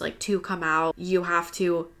stories, like, to come out, you have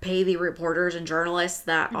to pay the reporters and journalists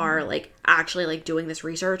that are, like, actually, like, doing this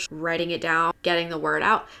research, writing it down, getting the word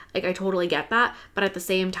out. Like, I totally get that. But at the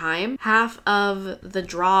same time, half of the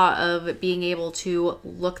draw of being able to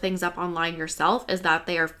look things up online yourself is that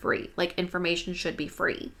they are free. Like, information should be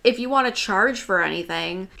free. If you want to charge for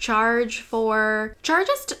anything, charge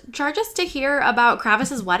us to hear about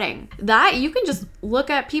Kravis's wedding. That you can just look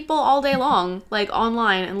at people all day long, like,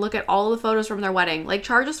 online, and look at all the photos from their wedding. Like,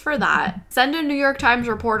 charge us for that. Send a New York Times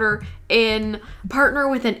reporter in, partner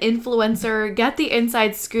with an influencer, get the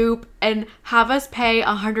inside scoop, and have us pay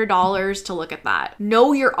 $100 to look at that.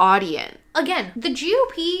 Know your audience. Again, the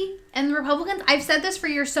GOP and the Republicans, I've said this for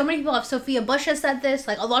years, so many people have. Sophia Bush has said this,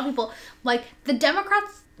 like, a lot of people, like, the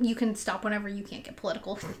Democrats, you can stop whenever you can't get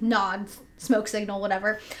political, nods, smoke signal,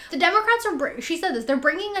 whatever. The Democrats she said this, they're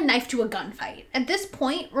bringing a knife to a gunfight. At this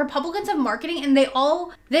point, Republicans have marketing, and they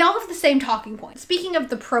all have the same talking points. Speaking of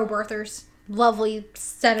the pro-birthers, lovely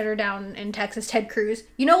senator down in Texas, Ted Cruz.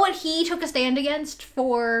 You know what he took a stand against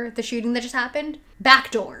for the shooting that just happened? Back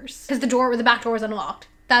doors. Because the back door was unlocked.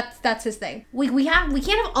 That's his thing. We can't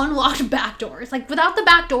have unlocked back doors. Like, without the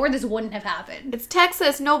back door, this wouldn't have happened. It's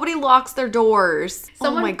Texas. Nobody locks their doors.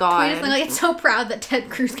 Someone oh my God. Tweeted something like, it's so proud that Ted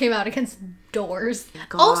Cruz came out against doors.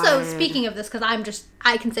 God. Also, speaking of this, because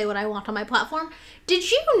I can say what I want on my platform. Did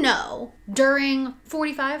you know during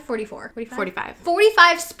 45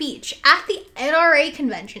 speech at the NRA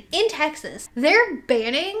convention in Texas, they're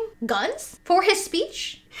banning guns for his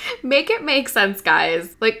speech? Make it make sense,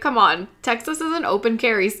 guys. Like, come on. Texas is an open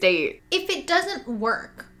carry state. If it doesn't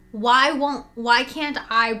work, why can't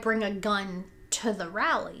I bring a gun to the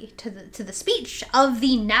rally, to the speech of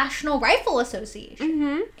the National Rifle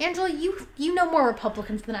Association? Angela, you know more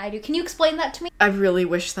Republicans than I do. Can you explain that to me? I really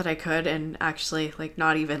wish that I could, and actually, like,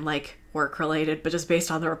 not even, like, work related, but just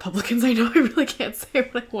based on the Republicans I know, I really can't say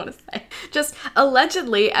what I want to say. Just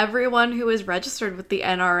allegedly, everyone who is registered with the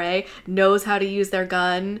NRA knows how to use their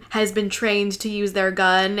gun, has been trained to use their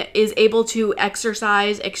gun, is able to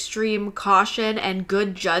exercise extreme caution and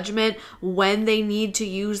good judgment when they need to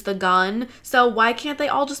use the gun. So why can't they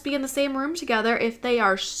all just be in the same room together if they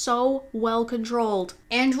are so well controlled?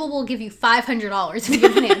 Angela will give you $500 if you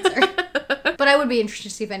give an answer. But I would be interested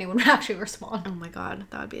to see if anyone would actually respond. Oh my God,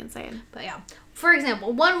 that would be insane. But yeah. For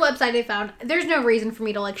example, one website I found, there's no reason for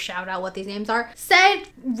me to, like, shout out what these names are, said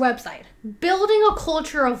website, building a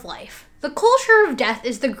culture of life. The culture of death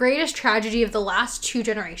is the greatest tragedy of the last 2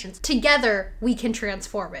 generations. Together, we can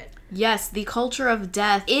transform it. Yes, the culture of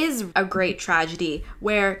death is a great tragedy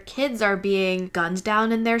where kids are being gunned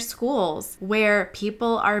down in their schools, where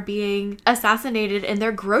people are being assassinated in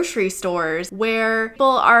their grocery stores, where people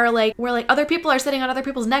are where other people are sitting on other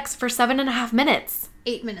people's necks for 7.5 minutes.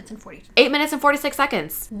 8 minutes and 40. 8 minutes and 46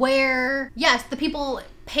 seconds. Where, yes, the people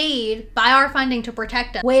paid by our funding to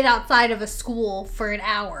protect us wait outside of a school for an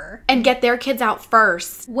hour. And get their kids out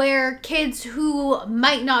first. Where kids who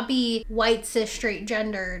might not be white, cis, straight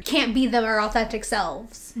gendered can't be their authentic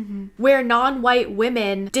selves. Mm-hmm. Where non-white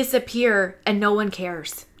women disappear and no one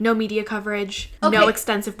cares. No media coverage, no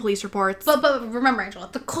extensive police reports. But remember, Angela,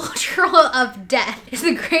 the culture of death is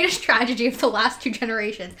the greatest tragedy of the last 2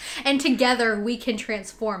 generations. And together we can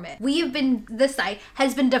transform it. This site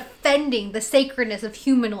has been defending the sacredness of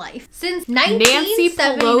human life since 1979. Nancy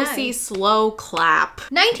Pelosi slow clap.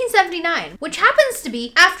 1979, which happens to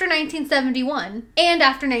be after 1971 and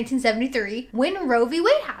after 1973 when Roe v.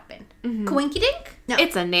 Wade happened. Mm-hmm. Coinky dink? No.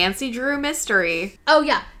 It's a Nancy Drew mystery. Oh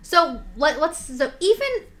yeah. So even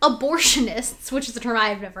abortionists, which is a term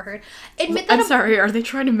I've never heard, admit that. I'm sorry, are they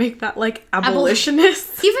trying to make that like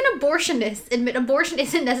abolitionists? Even abortionists admit abortion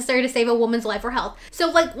isn't necessary to save a woman's life or health. So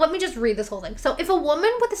let me just read this whole thing. So if a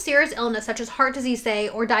woman with a serious illness such as heart disease, say,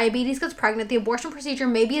 or diabetes gets pregnant, the abortion procedure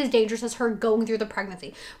may be as dangerous as her going through the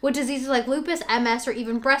pregnancy. With diseases like lupus, MS, or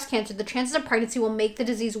even breast cancer, the chances of pregnancy will make the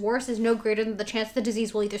disease worse is no greater than the chance the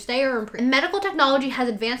disease will either stay or improve. And medical technology has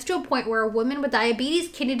advanced to a point where a woman with diabetes,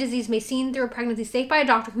 kidney disease may seen through a pregnancy safe by a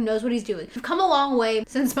doctor who knows what he's doing. We've come a long way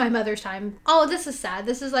since my mother's time. Oh, this is sad.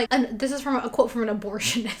 This is from a quote from an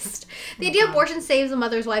abortionist. The idea abortion saves a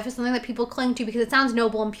mother's life is something that people cling to because it sounds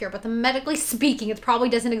noble and pure, but medically speaking, it probably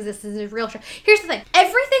doesn't exist as a real truth. Here's the thing.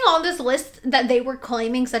 Everything on this list that they were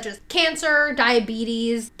claiming, such as cancer,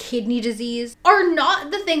 diabetes, kidney disease, are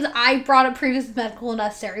not the things I brought up previously as medical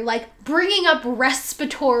necessary, like bringing up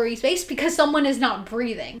respiratory space because someone is not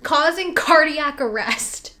breathing. Causing cardiac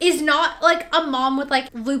arrest is not like a mom with like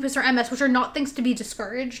lupus or MS, which are not things to be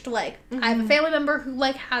discouraged. Like I have a family member who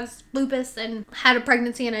like has lupus and had a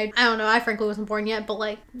pregnancy, and I don't know, I frankly wasn't born yet, but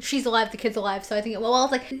like she's alive, the kid's alive, so I think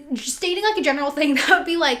it's like stating like a general thing that would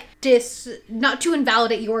be like not to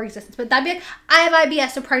invalidate your existence, but that'd be like, I have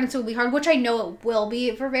IBS, so pregnancy will be hard, which I know it will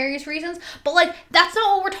be for various reasons, but like that's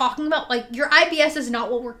not what we're talking about. Like your IBS is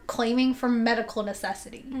not what we're claiming for medical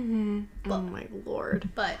necessity. But, oh my lord.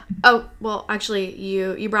 But well, actually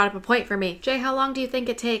you brought up a point for me. Jay, how long do you think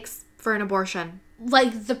it takes for an abortion?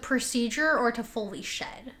 Like the procedure or to fully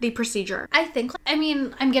shed? The procedure. I think,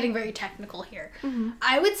 I'm getting very technical here.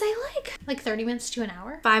 I would say like 30 minutes to an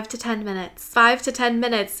hour. 5 to 10 minutes. 5 to 10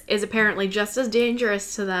 minutes is apparently just as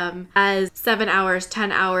dangerous to them as 7 hours,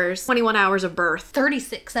 10 hours, 21 hours of birth.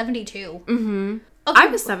 36, 72. Mm-hmm. Okay. I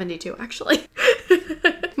was 72, actually.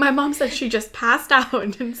 My mom said she just passed out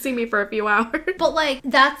and didn't see me for a few hours. But, like,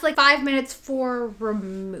 that's, like, 5 minutes for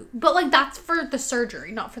remove. But, like, that's for the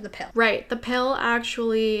surgery, not for the pill. Right. The pill,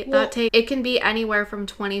 actually, it can be anywhere from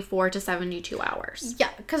 24 to 72 hours. Yeah,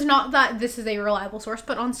 because not that this is a reliable source,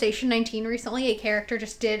 but on Station 19 recently, a character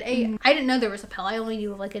just did I didn't know there was a pill. I only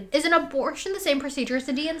knew, like, is an abortion the same procedure as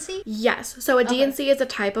a DNC? Yes. So a DNC is a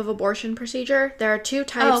type of abortion procedure. There are 2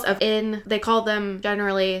 types they call them,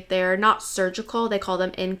 generally, they're not surgical. They call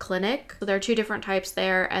them in clinic. So there are 2 different types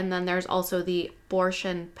there. And then there's also the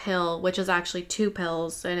abortion pill, which is actually 2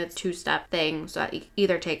 pills, and it's 2-step thing. So it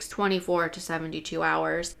either takes 24 to 72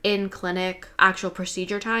 hours. In clinic, actual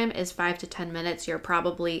procedure time is 5 to 10 minutes. You're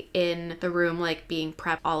probably in the room, like being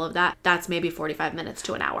prepped, all of that. That's maybe 45 minutes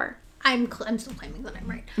to an hour. I'm still claiming that I'm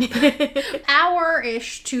right.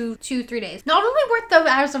 Hour-ish to 2-3 days. Not only worth the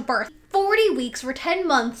hours of birth, 40 weeks for 10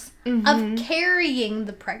 months of carrying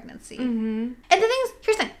the pregnancy. And the thing is,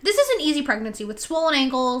 here's the thing. This is an easy pregnancy with swollen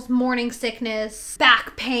ankles, morning sickness,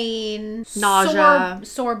 back pain, nausea,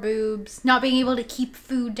 sore boobs, not being able to keep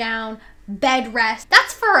food down, bed rest.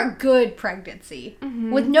 That's for a good pregnancy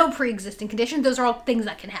with no pre-existing condition. Those are all things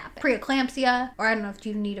that can happen. Preeclampsia, or I don't know if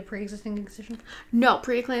you need a pre-existing condition. No,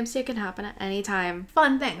 preeclampsia can happen at any time.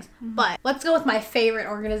 Fun things. But let's go with my favorite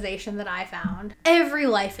organization that I found. Every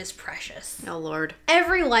life is precious. Oh Lord.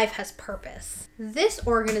 Every life has purpose. This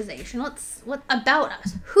organization, what about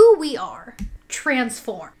us, who we are,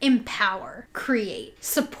 transform, empower, create,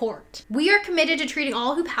 support. We are committed to treating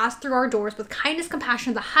all who pass through our doors with kindness,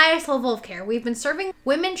 compassion, and the highest level of care. We've been serving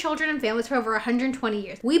women, children, and families for over 120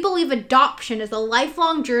 years. We believe adoption is a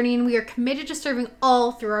lifelong journey, and we are committed to serving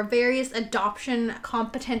all through our various adoption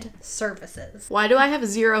competent services. Why do I have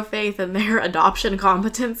zero faith in their adoption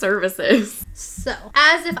competent services? So,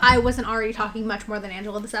 as if I wasn't already talking much more than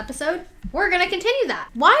Angela this episode, we're gonna continue that.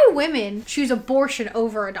 Why women choose abortion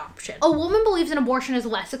over adoption. A woman believes an abortion is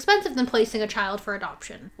less expensive than placing a child for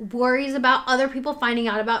adoption. Worries about other people finding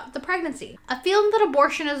out about the pregnancy. A feeling that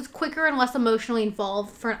abortion is quicker and less emotionally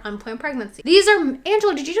involved for an unplanned pregnancy. These are,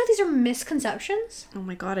 Angela, did you know these are misconceptions? Oh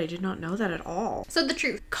my god, I did not know that at all. So the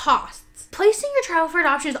truth, costs. Placing your child for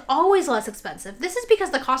adoption is always less expensive. This is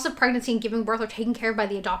because the cost of pregnancy and giving birth are taken care of by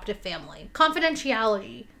the adoptive family.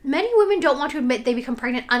 Confidentiality. Many women don't want to admit they become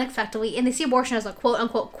pregnant unexpectedly, and they see abortion as a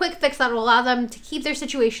quote-unquote quick fix that will allow them to keep their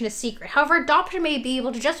situation a secret. However, adoption may be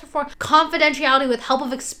able to just perform confidentiality with help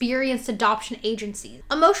of experienced adoption agencies.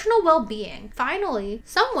 Emotional well-being. Finally,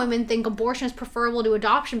 some women think abortion is preferable to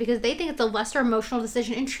adoption because they think it's a lesser emotional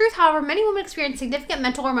decision. In truth, however, many women experience significant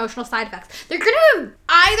mental or emotional side effects. They're gonna,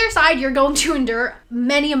 either side, you're going to endure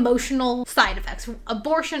many emotional side effects.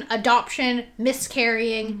 Abortion, adoption,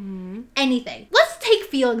 miscarrying, anything. Let's take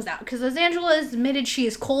feelings out, because as Angela has admitted, she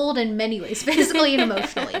is cold in many ways, physically and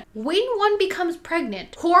emotionally. When one becomes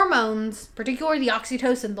pregnant, hormones, particularly the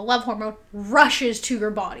oxytocin, the love hormone, rushes to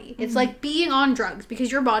your body. It's like being on drugs,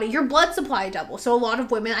 because your blood supply doubles. So a lot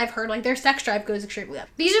of women, I've heard, like, their sex drive goes extremely up.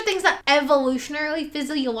 These are things that evolutionarily,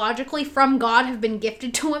 physiologically, from God have been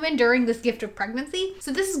gifted to women during this gift of pregnancy.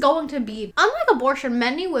 So this is going to be, unlike abortion,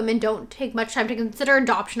 many women don't take much time to consider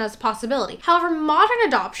adoption as a possibility. However, modern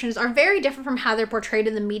adoptions are very different from how they're portrayed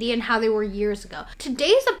in the media and how they were years ago.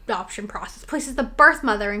 Today's adoption process places the birth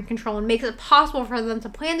mother in control and makes it possible for them to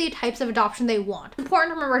plan the types of adoption they want. It's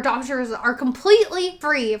important to remember adopters are completely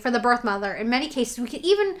free for the birth mother. In many cases, we can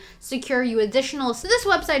even secure you additional. So this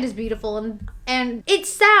website is beautiful and it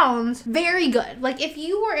sounds very good. Like, if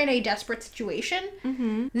you were in a desperate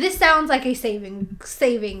situation, this sounds like a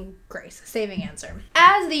saving grace, saving answer.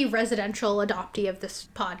 As the residential adoptee of this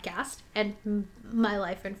podcast and my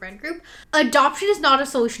life and friend group, adoption is not a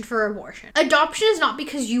solution for abortion. Adoption is not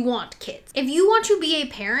because you want kids. If you want to be a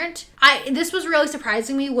parent, this was really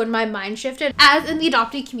surprising me when my mind shifted. As in the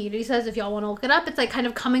adoptee community says, if y'all want to look it up, it's like kind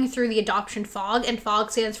of coming through the adoption fog, and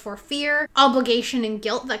fog stands for fear, obligation, and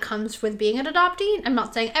guilt that comes with being an adoptee. I'm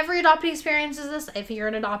not saying every adoptee experiences this. If you're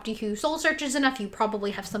an adoptee who soul searches enough, you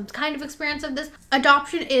probably have some kind of experience of this.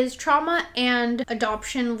 Adoption is trauma, and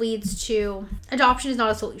adoption is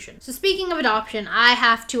not a solution. So speaking of adoption, I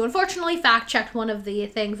have to unfortunately fact check one of the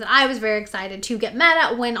things that I was very excited to get mad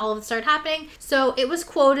at when all of it started happening. So it was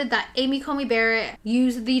quoted that Amy Coney Barrett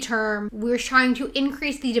used the term, "We're trying to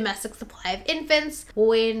increase the domestic supply of infants,"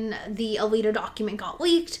 when the Alito document got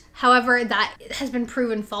leaked. However, that has been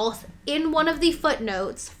proven false. In one of the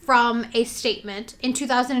footnotes from a statement in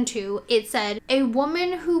 2002, it said,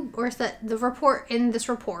 the report in this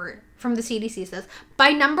report from the CDC says, by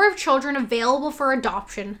number of children available for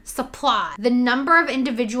adoption, supply, the number of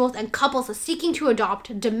individuals and couples seeking to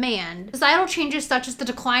adopt, demand. Societal changes such as the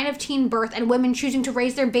decline of teen birth and women choosing to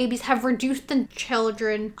raise their babies have reduced the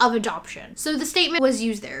children of adoption. So the statement was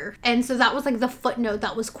used there. And so that was like the footnote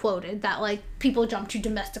that was quoted, that like people jump to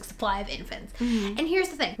domestic supply of infants. And here's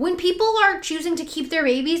the thing. When people are choosing to keep their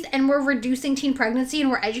babies and we're reducing teen pregnancy and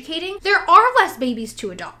we're educating, there are less babies to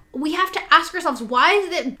adopt. We have to ask ourselves, why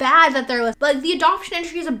is it bad that they're less? Like, the adoption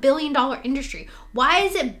industry is $1 billion industry. Why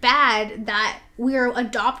is it bad that we're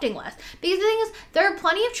adopting less? Because the thing is, there are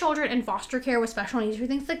plenty of children in foster care with special needs who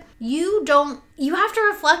things like you have to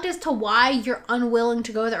reflect as to why you're unwilling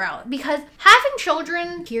to go that route. Because having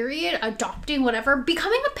children, period, adopting, whatever,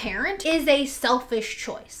 becoming a parent is a selfish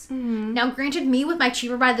choice. Now, granted, me with my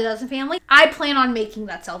Cheaper by the Dozen family, I plan on making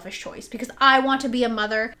that selfish choice because I want to be a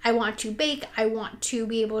mother. I want to bake. I want to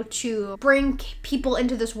be able to bring people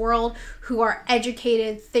into this world who are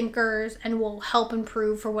educated thinkers and will help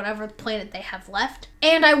improve for whatever planet they have left.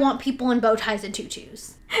 And I want people in bow ties and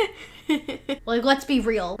tutus. Like, let's be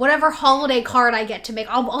real. Whatever holiday card I get to make,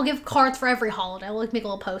 I'll give cards for every holiday. I'll like make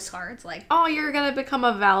little postcards. Like, oh, you're gonna become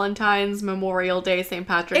a Valentine's, Memorial Day, St.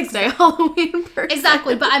 Patrick's Day, Halloween person.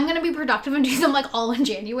 Exactly, but I'm gonna be productive and do them like all in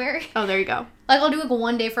January. Oh, there you go. Like, I'll do like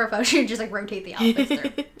one day for a photo and just like rotate the outfits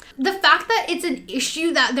through. The fact that it's an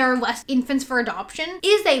issue that there are less infants for adoption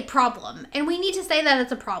is a problem. And we need to say that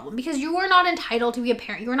it's a problem because you are not entitled to be a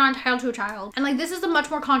parent. You are not entitled to a child. And like, this is a much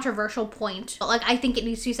more controversial point, but like, I think it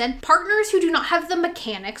needs to be said. Part partners who do not have the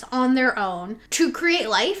mechanics on their own to create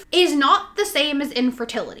life is not the same as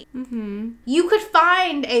infertility. You could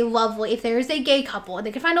find a lovely, if there's a gay couple,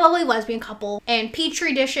 they could find a lovely lesbian couple and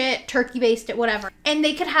petri dish it, turkey baste it, whatever, and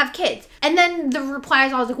they could have kids. And then the reply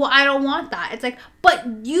is always like, well, I don't want that. It's like, but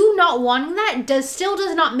you not wanting that still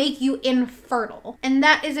does not make you infertile. And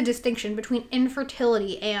that is a distinction between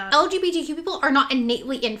infertility and LGBTQ people are not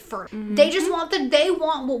innately infertile. They just want they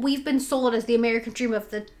want what we've been sold as the American dream of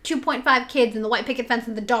the 2.5 kids and the white picket fence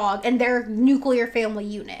and the dog and their nuclear family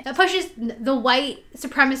unit. That pushes the white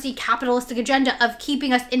supremacy capitalistic agenda of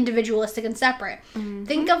keeping us individualistic and separate.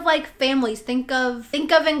 Think of like families, think of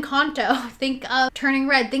Encanto, think of Turning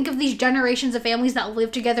Red, think of these generations of families that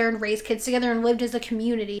live together and raise kids together and lived as a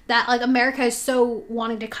community that like America is so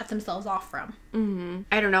wanting to cut themselves off from.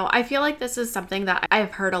 I don't know. I feel like this is something that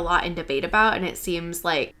I've heard a lot in debate about, and it seems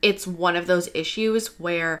like it's one of those issues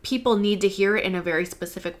where people need to hear it in a very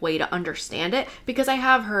specific way to understand it, because I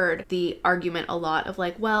have heard the argument a lot of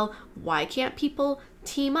like, well, why can't people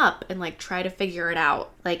team up and like try to figure it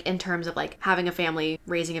out, like in terms of like having a family,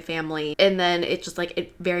 raising a family, and then it just like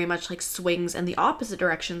it very much like swings in the opposite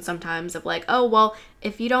direction sometimes of like, oh well,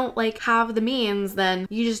 if you don't like have the means, then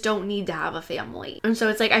you just don't need to have a family. And so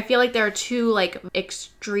it's like I feel like there are two like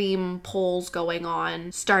extreme poles going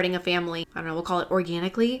on: starting a family, I don't know, we'll call it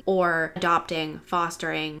organically, or adopting,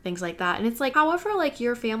 fostering, things like that. And it's like however like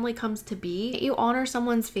your family comes to be, you honor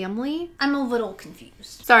someone's family. I'm a little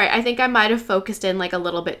confused. Sorry, I think I might have focused in like a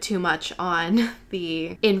little bit too much on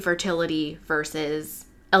the infertility versus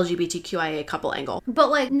LGBTQIA couple angle. But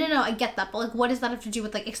like, no, I get that. But like, what does that have to do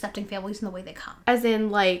with like accepting families in the way they come? As in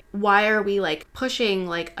like, why are we like pushing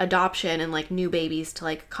like adoption and like new babies to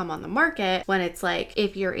like come on the market when it's like,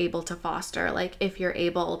 if you're able to foster, like if you're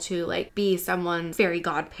able to like be someone's fairy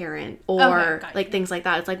godparent or like things like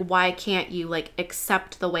that. It's like, why can't you like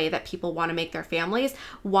accept the way that people want to make their families?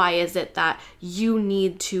 Why is it that you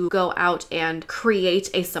need to go out and create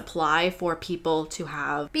a supply for people to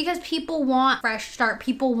have? Because people want fresh start.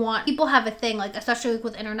 People have a thing, like especially like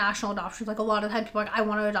with international adoptions, like a lot of times people are like, I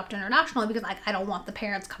want to adopt internationally because like I don't want the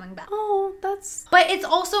parents coming back. Oh, that's... But it's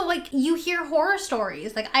also like you hear horror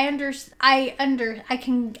stories. Like I can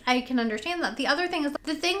understand that. The other thing is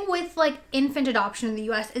the thing with like infant adoption in the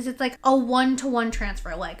US is it's like a one-to-one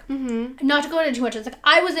transfer. Like not to go into too much, it's like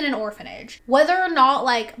I was in an orphanage. Whether or not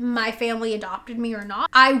like my family adopted me or not,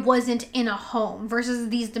 I wasn't in a home, versus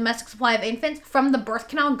these domestic supply of infants from the birth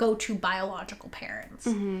canal go to biological parents.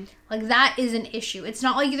 Like that is an issue. It's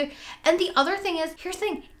not like either. And the other thing is, here's the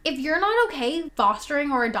thing: if you're not okay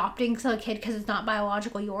fostering or adopting a kid because it's not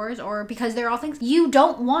biologically yours, or because they're all things, you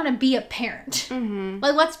don't want to be a parent.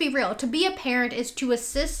 Like, let's be real. To be a parent is to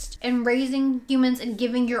assist in raising humans and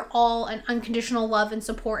giving your all and unconditional love and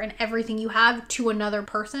support and everything you have to another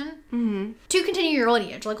person to continue your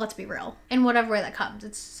lineage. Like, let's be real. In whatever way that comes.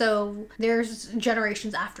 It's so there's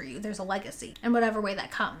generations after you. There's a legacy in whatever way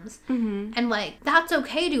that comes. And like, that's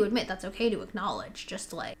okay to admit. That's okay to acknowledge.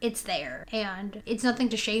 Just like, it's there. And it's nothing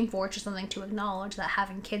to shame for. It's just something to acknowledge that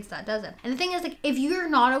having kids that doesn't. And the thing is, like, if you're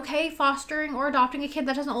not okay fostering or adopting a kid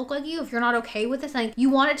that doesn't look like you, if you're not okay with this, like, you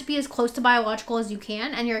want it to be as close to biological as you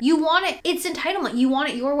can, and you want it, it's entitlement. You want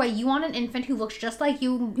it your way. You want an infant who looks just like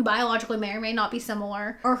you, who biologically may or may not be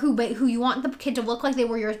similar, or who you want the kid to look like they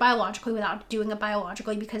were yours biologically without doing it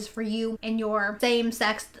biologically, because for you and your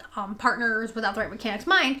same-sex partners without the right mechanics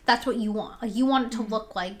mind, that's what you want. Like, you want it to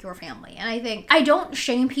look like your family. And I think I don't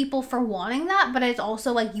shame people for wanting that, but it's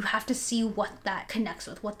also like you have to see what that connects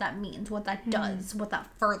with, what that means, what that does, what that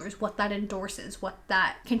furthers, what that endorses, what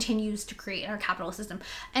that continues to create in our capitalist system.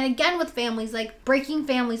 And again, with families, like breaking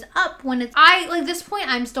families up when it's, this point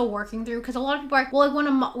I'm still working through, because a lot of people are like, well,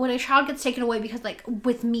 like when a child gets taken away because like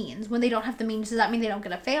with means, when they don't have the means, does that mean they don't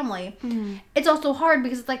get a family? It's also hard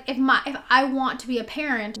because it's like, if I want to be a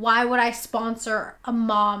parent, why would I sponsor a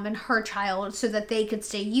mom and her child so that they could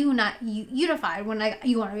stay unified when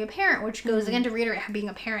you want to be a parent, which goes again to reiterate how being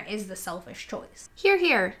a parent is the selfish choice.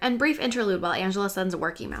 Here. And brief interlude while Angela sends a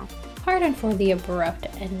work email. Pardon for the abrupt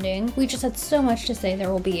ending. We just had so much to say.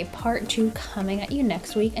 There will be a part 2 coming at you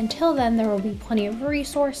next week. Until then, there will be plenty of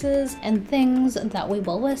resources and things that we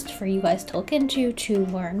will list for you guys to look into to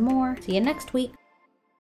learn more. See you next week.